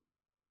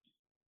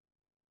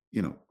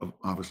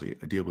obviously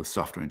I deal with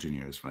software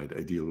engineers, right?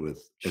 I deal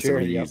with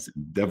Sure. Yep. SREs,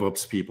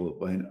 DevOps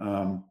people,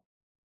 and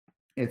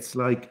it's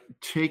like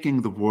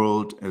taking the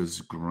world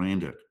as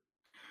granted,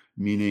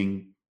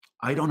 meaning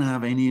I don't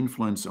have any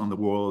influence on the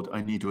world.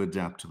 I need to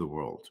adapt to the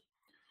world.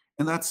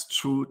 And that's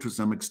true to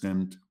some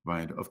extent,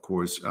 right? Of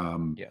course,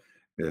 Yeah.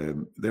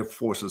 there are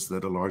forces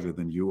that are larger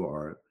than you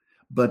are.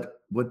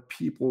 But what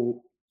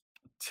people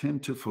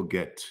tend to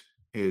forget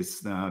is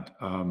that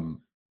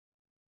um,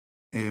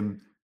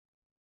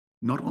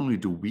 not only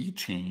do we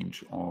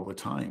change all the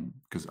time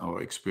because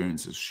our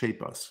experiences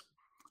shape us,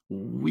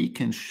 we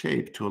can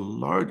shape to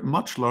a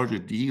much larger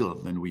deal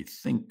than we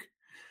think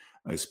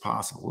is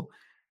possible.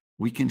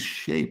 We can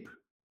shape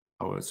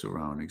our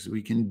surroundings.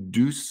 We can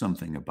do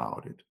something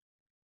about it,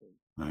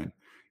 right?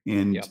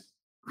 And Yep.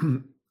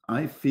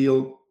 I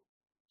feel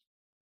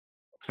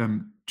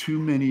too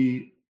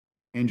many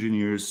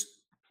engineers,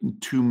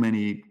 too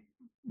many,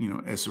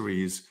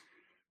 SREs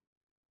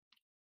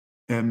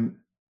um,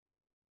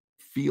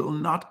 feel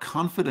not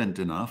confident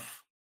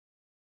enough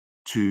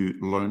to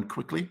learn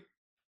quickly,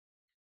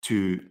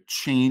 to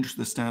change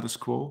the status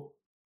quo,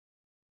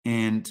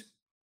 and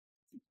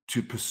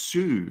to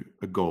pursue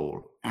a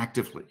goal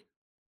actively,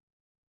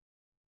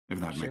 if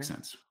that makes Sure.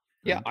 sense.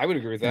 Yeah, Right? I would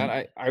agree with that.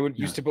 Um, I would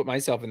yeah. used to put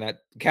myself in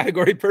that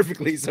category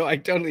perfectly, so I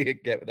totally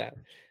get that.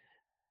 I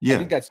Yeah.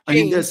 think that's I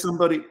mean, changed. there's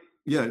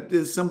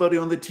somebody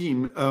on the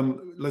team,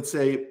 let's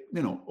say,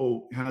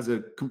 has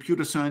a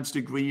computer science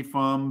degree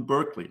from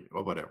Berkeley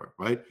or whatever,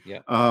 right?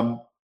 Yeah.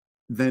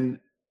 Then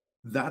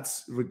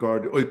that's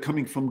regarded, or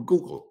coming from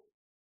Google.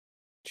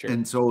 Sure.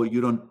 And so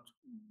you don't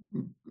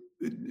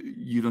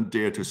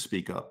dare to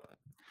speak up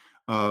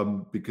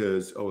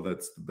because,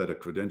 that's the better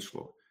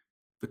credential.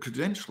 The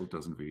credential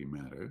doesn't really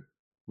matter.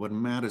 What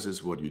matters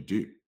is what you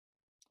do.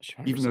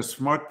 Sure. Even a 100%.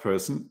 smart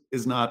person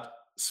is not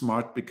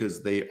smart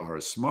because they are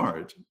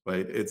smart,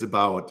 right? It's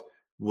about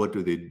what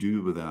do they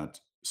do with that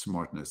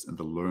smartness and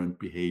the learned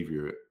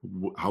behavior.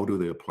 How do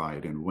they apply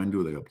it and when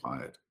do they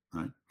apply it,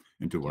 right?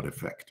 And to what Yep.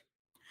 effect?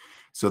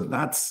 So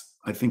that's,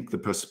 I think, the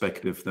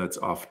perspective that's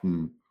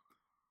often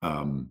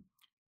um,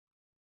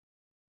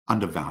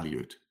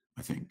 undervalued,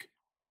 I think.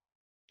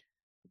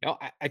 No,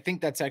 I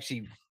think that's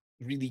actually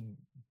really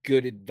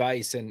good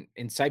advice and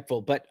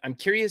insightful. But I'm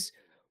curious,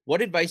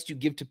 what advice do you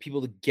give to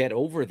people to get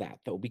over that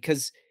though?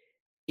 Because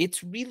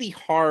it's really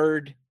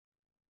hard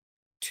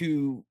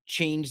to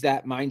change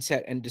that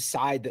mindset and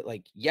decide that,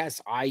 like, yes,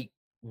 I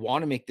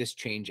want to make this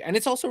change. And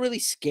it's also really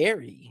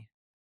scary.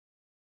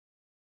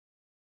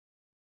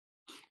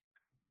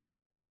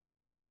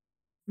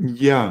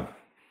 Yeah.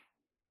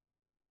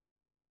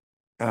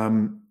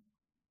 Um,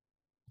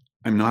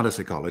 I'm not a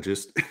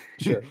psychologist.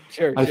 Sure,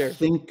 sure, I sure.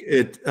 think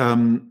it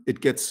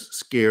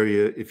gets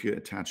scarier if you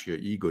attach your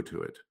ego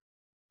to it.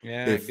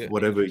 Yeah, If good.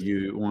 whatever Interesting.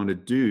 you want to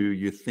do,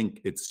 you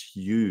think it's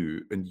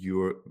you and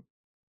your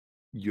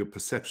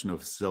perception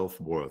of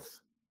self-worth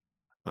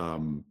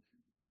um,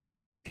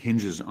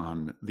 hinges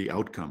on the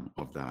outcome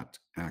of that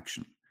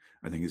action.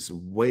 I think it's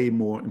way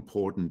more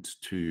important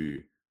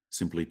to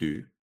simply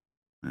do,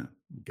 uh,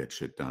 get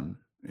shit done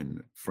in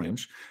Yep.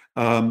 French,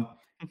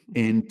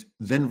 and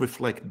then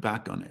reflect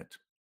back on it.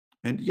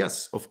 And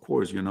yes, of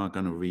course, you're not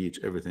going to reach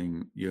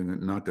everything. You're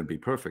not going to be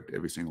perfect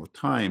every single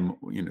time.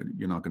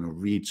 You're not going to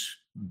reach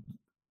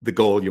the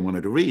goal you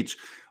wanted to reach,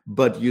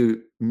 but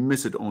you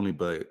miss it only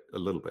by a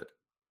little bit.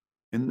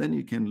 And then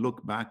you can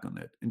look back on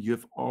it and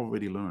you've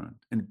already learned.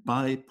 And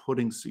by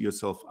putting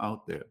yourself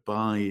out there,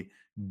 by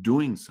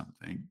doing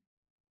something,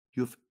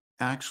 you've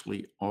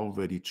actually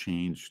already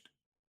changed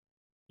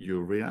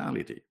your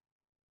reality.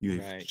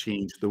 You've Right.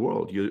 changed the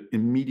world, your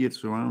immediate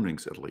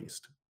surroundings, at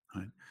least.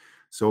 Right?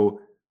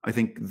 So I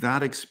think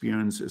that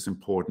experience is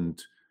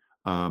important.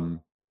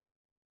 Um,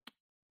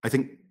 I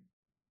think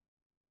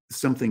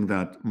something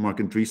that Mark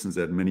Andreessen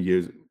said many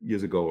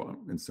years ago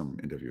in some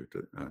interview,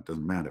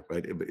 doesn't matter,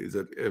 right? Is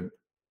that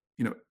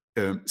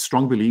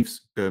strong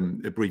beliefs,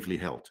 briefly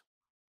held.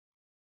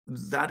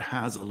 That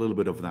has a little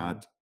bit of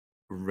that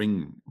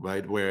ring,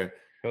 right? Where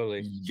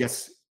Totally.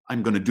 yes,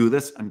 I'm going to do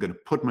this. I'm going to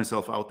put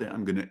myself out there.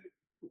 I'm going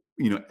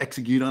to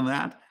execute on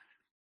that,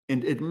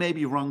 and it may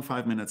be wrong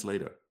 5 minutes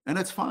later, and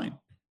it's fine,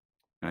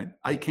 right?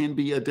 I Yeah. can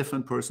be a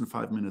different person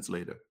 5 minutes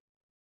later.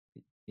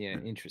 Yeah.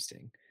 Right?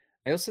 Interesting.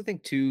 I also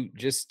think too,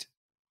 just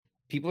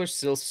people are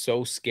still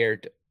so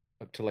scared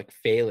to like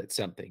fail at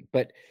something.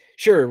 But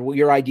sure, well,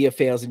 your idea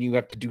fails and you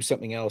have to do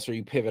something else or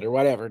you pivot or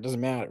whatever. It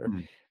doesn't matter.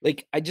 Mm.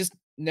 Like I just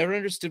never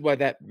understood why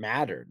that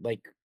mattered.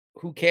 Like,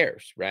 who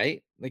cares,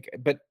 right? Like,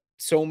 but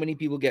so many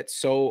people get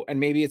so, and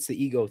maybe it's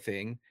the ego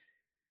thing.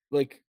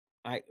 Like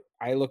I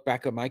I look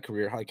back at my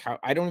career, like how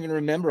I don't even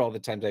remember all the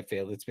times I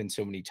failed. It's been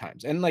so many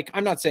times. And like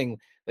I'm not saying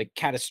like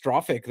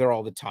catastrophic they're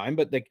all the time,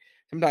 but like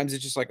sometimes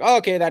it's just like, oh,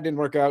 okay, that didn't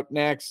work out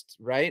next,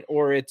 right?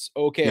 Or it's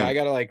okay, Yeah, I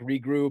gotta like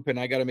regroup and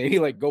I gotta maybe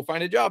like go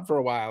find a job for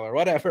a while or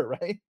whatever,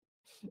 right?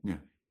 yeah,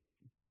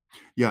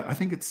 yeah. I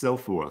think it's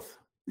self-worth.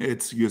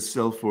 It's your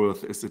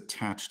self-worth is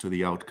attached to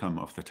the outcome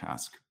of the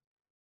task,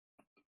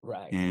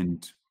 Right.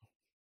 and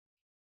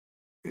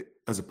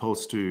as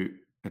opposed to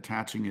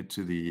attaching it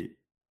to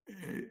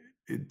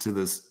to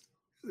this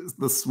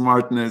the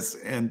smartness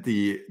and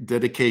the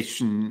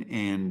dedication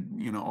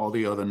and all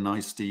the other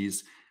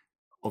niceties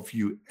of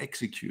you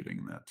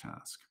executing that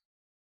task.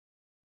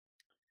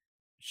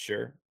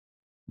 Sure.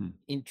 Hmm.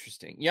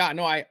 Interesting. Yeah,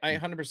 no, I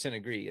 100%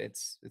 agree.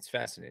 It's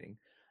fascinating.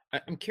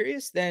 I'm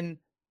curious then,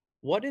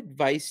 what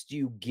advice do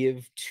you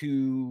give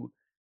to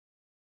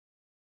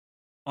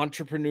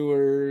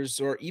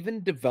entrepreneurs or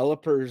even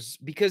developers?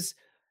 Because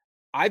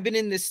I've been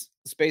in this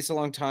space a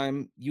long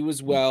time, you as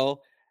Hmm.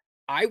 well.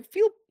 I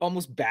feel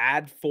almost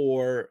bad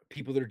for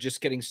people that are just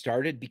getting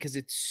started because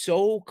it's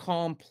so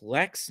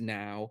complex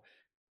now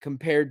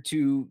compared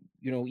to,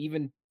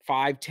 even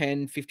 5,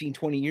 10, 15,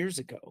 20 years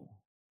ago.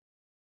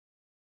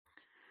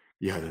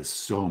 Yeah, there's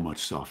so much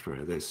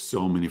software. There's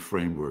so many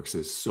frameworks.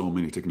 There's so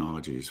many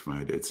technologies,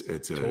 right?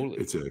 Totally.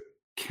 It's a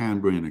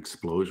Cambrian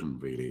explosion,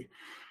 really.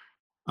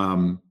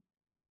 Um,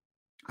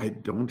 I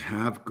don't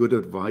have good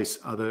advice.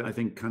 I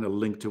think, kind of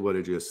linked to what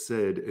I just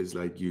said, is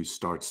like you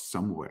start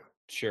somewhere.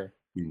 Sure.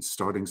 In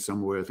starting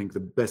somewhere, I think the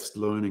best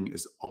learning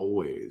is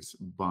always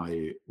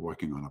by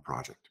working on a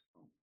project.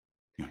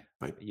 Yeah,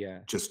 by Yeah.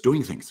 just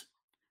doing things.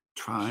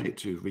 Try Sure.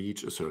 to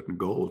reach a certain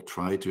goal.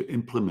 Try to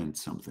implement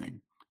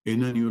something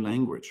in a new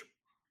language.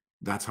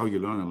 That's how you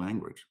learn a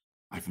language.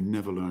 I've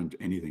never learned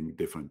anything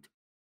different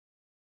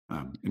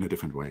in a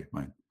different way.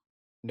 Right?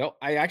 No,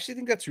 I actually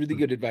think that's really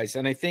good advice.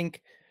 And I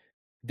think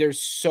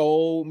there's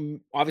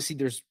obviously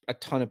there's a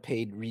ton of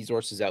paid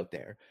resources out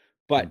there,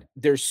 Mm. but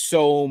there's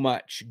so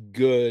much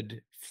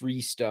good free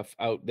stuff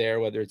out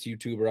there, whether it's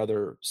YouTube or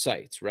other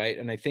sites, right?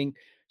 And I think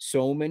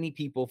so many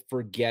people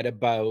forget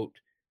about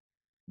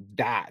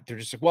that. They're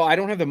just like, well, I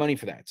don't have the money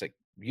for that. It's like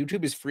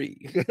YouTube is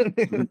free.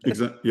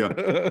 Exactly. Yeah.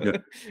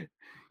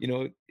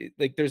 Yeah.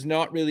 Like there's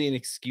not really an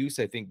excuse,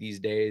 I think,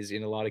 these days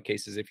in a lot of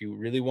cases. If you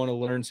really want to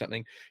learn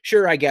something,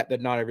 sure, I get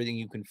that not everything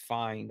you can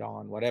find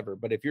on whatever,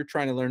 but if you're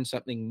trying to learn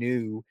something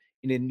new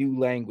in a new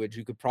language,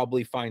 you could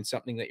probably find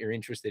something that you're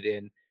interested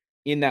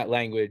in that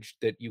language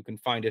that you can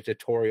find a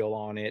tutorial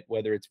on it,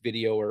 whether it's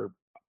video or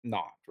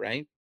not,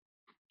 right?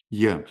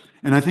 Yeah,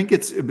 and I think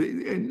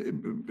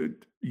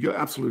you're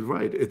absolutely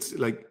right. It's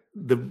like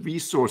the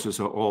resources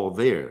are all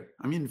there.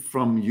 I mean,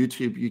 from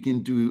YouTube, you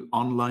can do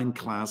online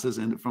classes,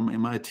 and from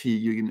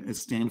MIT,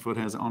 Stanford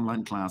has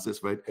online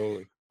classes, right?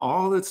 Totally.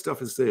 All that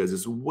stuff is there.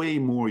 There's way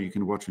more you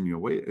can watch in your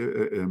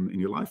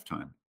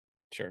lifetime.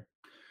 Sure.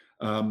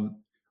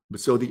 Um, but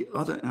so the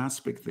other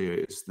aspect there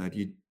is that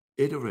you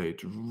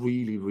iterate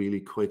really, really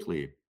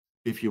quickly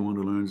if you want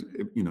to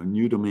learn,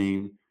 new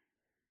domain.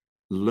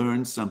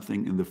 Learn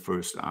something in the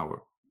first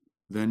hour,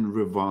 then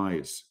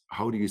revise.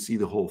 How do you see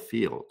the whole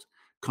field?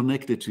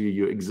 Connect it to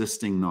your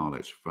existing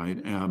knowledge, right?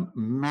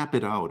 Map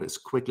it out as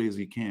quickly as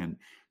you can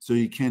so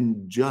you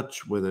can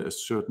judge whether a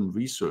certain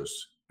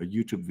resource, a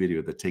YouTube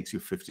video that takes you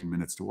 15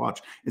 minutes to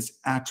watch, is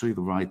actually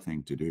the right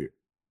thing to do.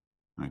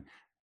 Right?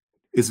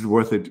 Is it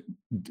worth it,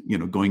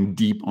 going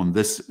deep on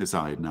this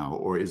side now,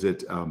 or is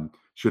it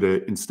should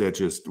I instead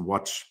just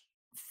watch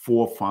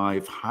 4 or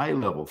 5 high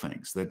level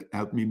things that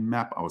help me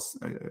map out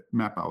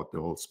the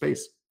whole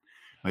space?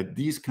 Right?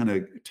 These kind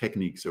of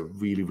techniques are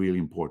really, really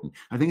important.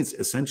 I think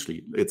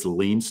it's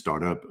lean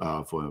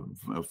startup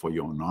for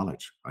your own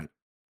knowledge, right?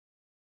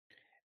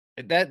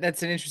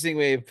 That's an interesting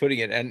way of putting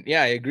it. And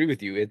yeah, I agree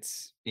with you.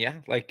 It's yeah,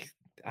 like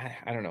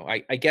I don't know.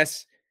 I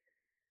guess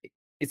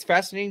it's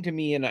fascinating to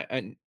me, and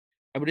I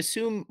would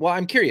assume. Well,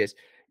 I'm curious.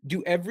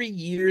 Do every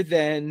year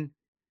then,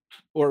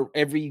 or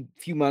every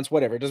few months,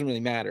 whatever, it doesn't really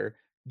matter.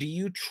 Do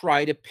you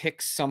try to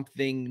pick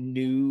something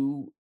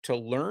new to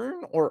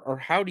learn, or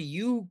how do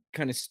you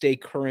kind of stay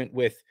current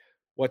with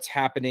what's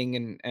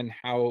happening and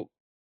how,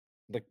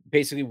 like,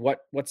 basically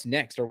what's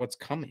next or what's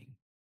coming?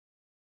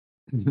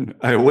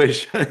 I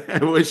wish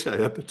I wish I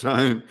had the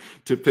time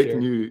to pick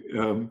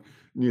Sure.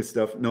 new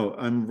stuff. No,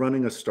 I'm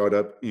running a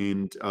startup,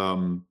 and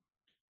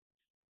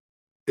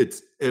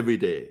it's every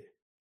day.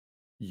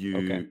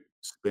 Okay. You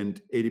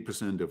spend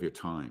 80% of your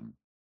time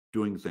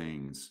doing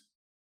things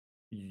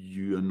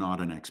you're not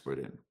an expert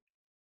in.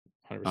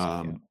 100%.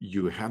 Yeah.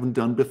 You haven't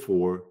done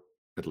before,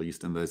 at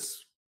least in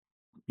this,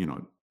 you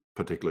know,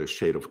 particular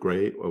shade of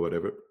gray or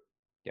whatever.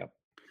 Yep.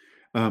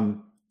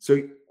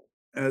 So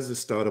as a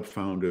startup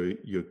founder,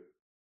 you're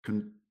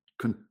con-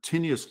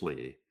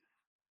 continuously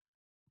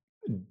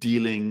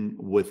dealing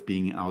with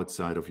being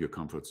outside of your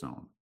comfort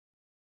zone.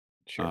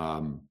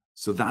 Sure.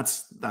 So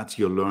that's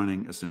your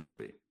learning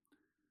essentially.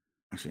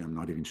 Actually, I'm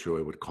not even sure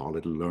I would call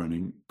it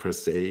learning per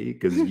se,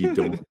 because you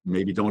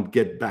don't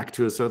get back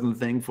to a certain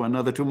thing for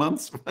another 2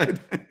 months, right?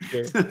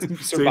 Sure. So you need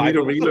to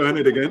Survival. relearn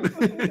it again.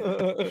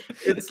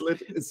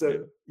 It's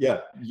a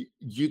Yeah. yeah.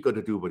 You got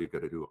to do what you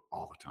got to do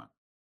all the time.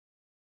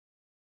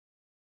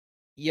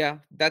 Yeah,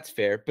 that's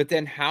fair. But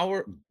then how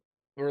are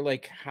or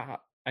like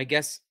how I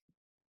guess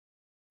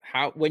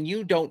how when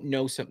you don't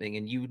know something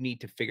and you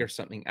need to figure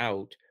something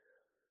out,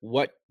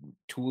 what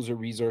tools or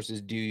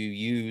resources do you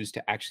use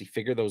to actually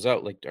figure those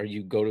out? Like, are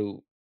you go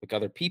to like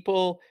other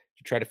people?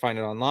 You try to find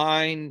it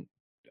online?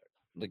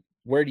 Like,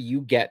 where do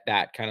you get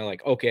that kind of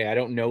like, okay, I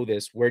don't know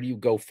this. Where do you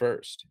go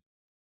first?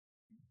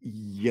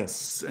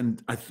 Yes,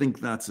 and I think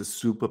that's a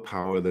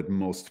superpower that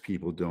most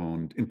people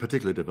don't, in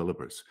particular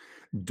developers,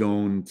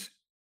 don't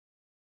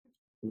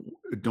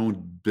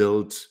don't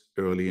build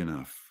early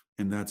enough,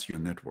 and that's your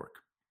network.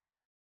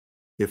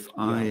 If Yeah.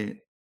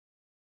 I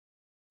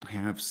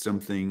have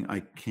something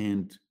I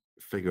can't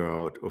figure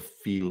out or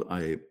feel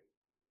I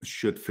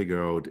should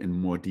figure out in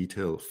more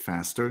detail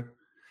faster,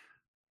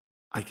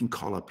 I can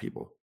call up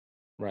people.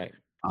 Right.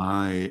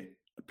 I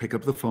pick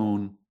up the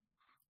phone,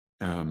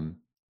 um,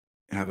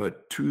 have a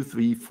 2,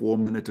 3, 4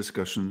 minute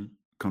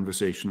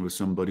conversation with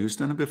somebody who's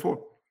done it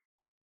before,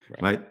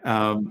 Right.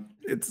 right?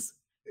 It's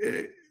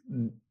eh,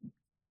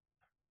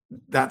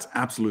 that's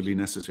absolutely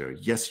necessary.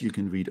 Yes, you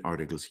can read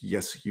articles.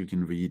 Yes, you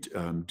can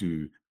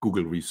do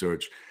Google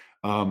research.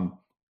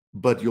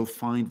 But you'll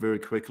find very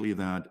quickly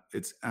that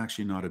it's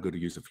actually not a good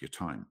use of your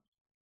time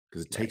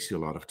because it Right. takes you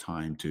a lot of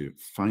time to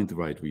find the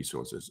right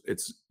resources.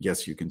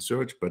 Yes, you can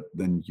search, but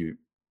then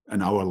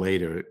an hour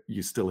later,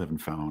 you still haven't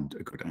found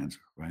a good answer,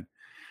 right?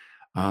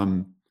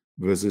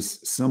 Versus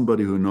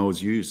somebody who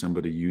knows you,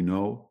 somebody you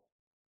know,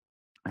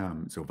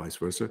 so vice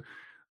versa,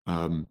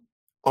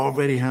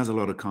 already has a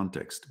lot of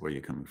context where you're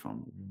coming from,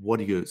 what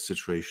your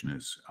situation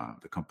is,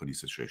 the company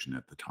situation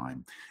at the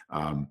time,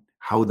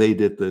 how they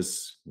did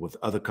this with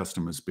other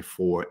customers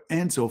before,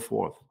 and so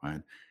forth,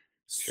 right?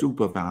 Sure.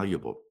 Super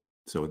valuable.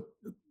 So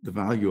the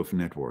value of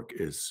network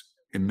is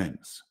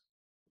immense.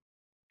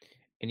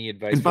 Any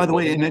advice And for by the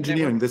way, building in that network?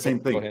 engineering, the Oh, same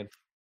go thing. ahead.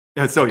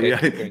 Yeah, sorry,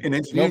 Okay, keep going. in No,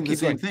 engineering, the keep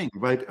same going. thing,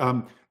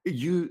 right?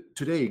 You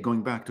today,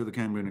 going back to the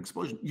Cambrian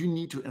explosion, you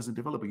need to, as a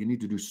developer, you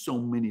need to do so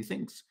many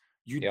things.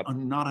 You Yep. are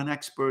not an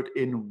expert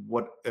in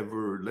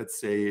whatever. Let's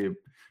say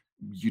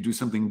you do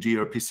something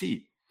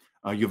gRPC.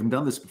 You haven't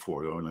done this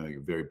before, or like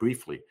very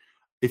briefly.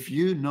 If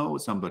you know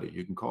somebody,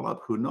 you can call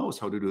up who knows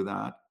how to do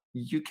that.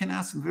 You can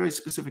ask them very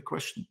specific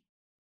questions,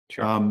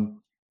 Sure.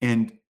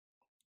 and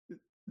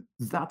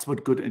that's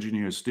what good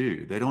engineers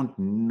do. They don't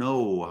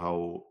know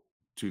how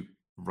to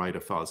write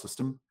a file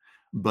system,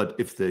 but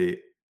if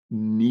they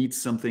need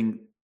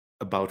something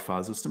about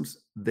file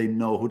systems, they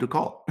know who to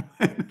call.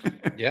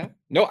 Yeah.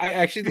 No, I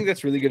actually think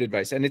that's really good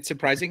advice. And it's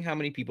surprising how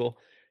many people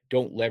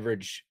don't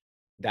leverage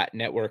that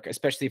network,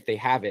 especially if they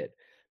have it.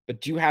 But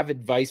do you have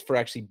advice for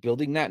actually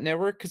building that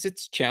network? Because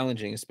it's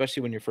challenging,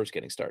 especially when you're first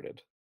getting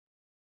started.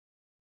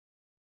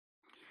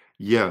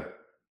 Yeah.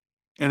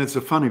 And it's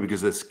so funny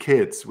because as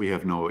kids, we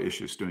have no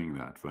issues doing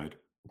that, right?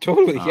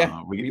 Totally.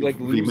 Yeah. We We like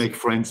we lose. make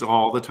friends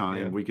all the Yeah.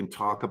 time. We can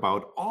talk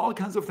about all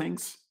kinds of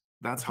things.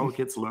 That's how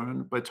kids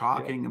learn, by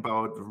talking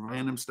about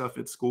random stuff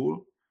at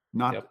school,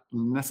 not Yep.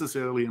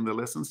 necessarily in the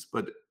lessons,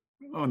 but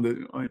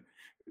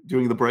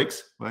during the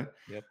breaks, right?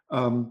 Yep.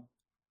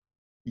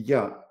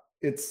 Yeah,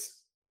 it's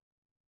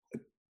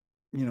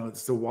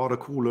it's the water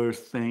cooler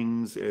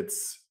things.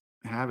 It's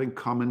having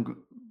common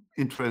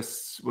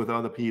interests with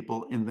other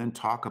people, and then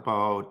talk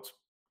about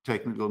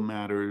technical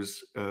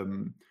matters.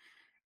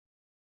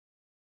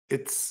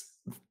 It's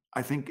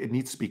I think it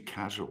needs to be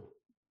casual,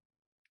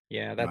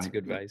 Yeah. That's right?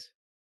 good advice.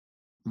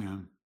 Yeah.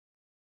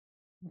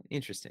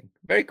 Interesting.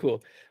 Very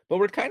cool. But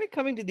we're kind of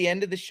coming to the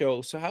end of the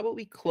show. So how about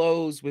we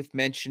close with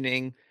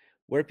mentioning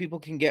where people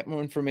can get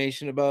more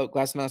information about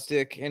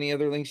Glassnostic, any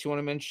other links you want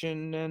to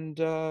mention? And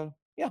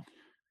yeah.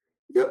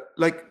 Yeah,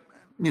 like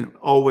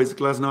always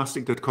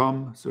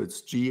glasnostic.com. So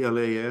it's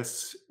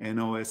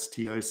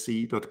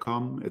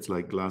GLASNOSTIC.com. It's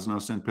like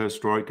Glasnost and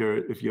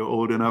Perestroika, if you're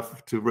old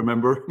enough to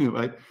remember,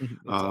 right? That's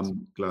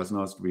awesome.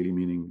 Glasnost really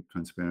meaning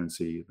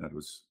transparency. That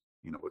was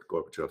what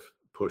Gorbachev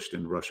pushed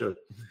in Russia.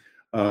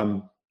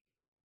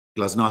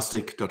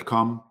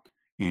 Glasnostic.com,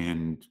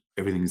 and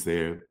everything's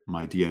there.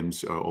 My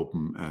DMs are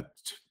open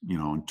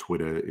on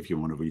Twitter if you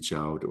want to reach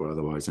out, or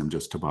otherwise I'm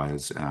just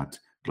Tobias at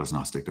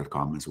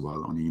glasnostic.com as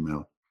well on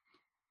email.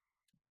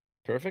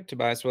 Perfect,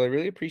 Tobias. Well, I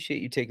really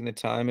appreciate you taking the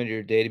time of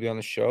your day to be on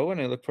the show,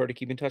 and I look forward to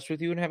keeping in touch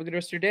with you and have a good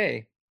rest of your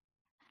day.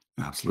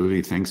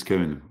 Absolutely. Thanks,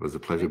 Kevin. It was a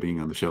pleasure being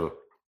on the show.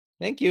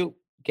 Thank you.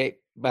 Okay,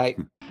 bye.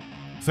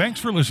 Thanks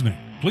for listening.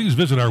 Please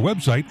visit our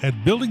website at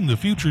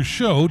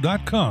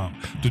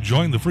buildingthefutureshow.com to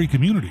join the free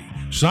community,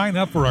 sign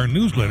up for our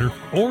newsletter,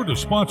 or to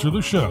sponsor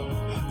the show.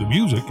 The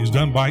music is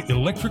done by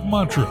Electric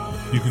Mantra.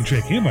 You can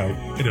check him out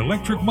at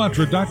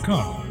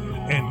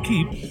electricmantra.com and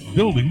keep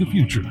building the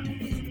future.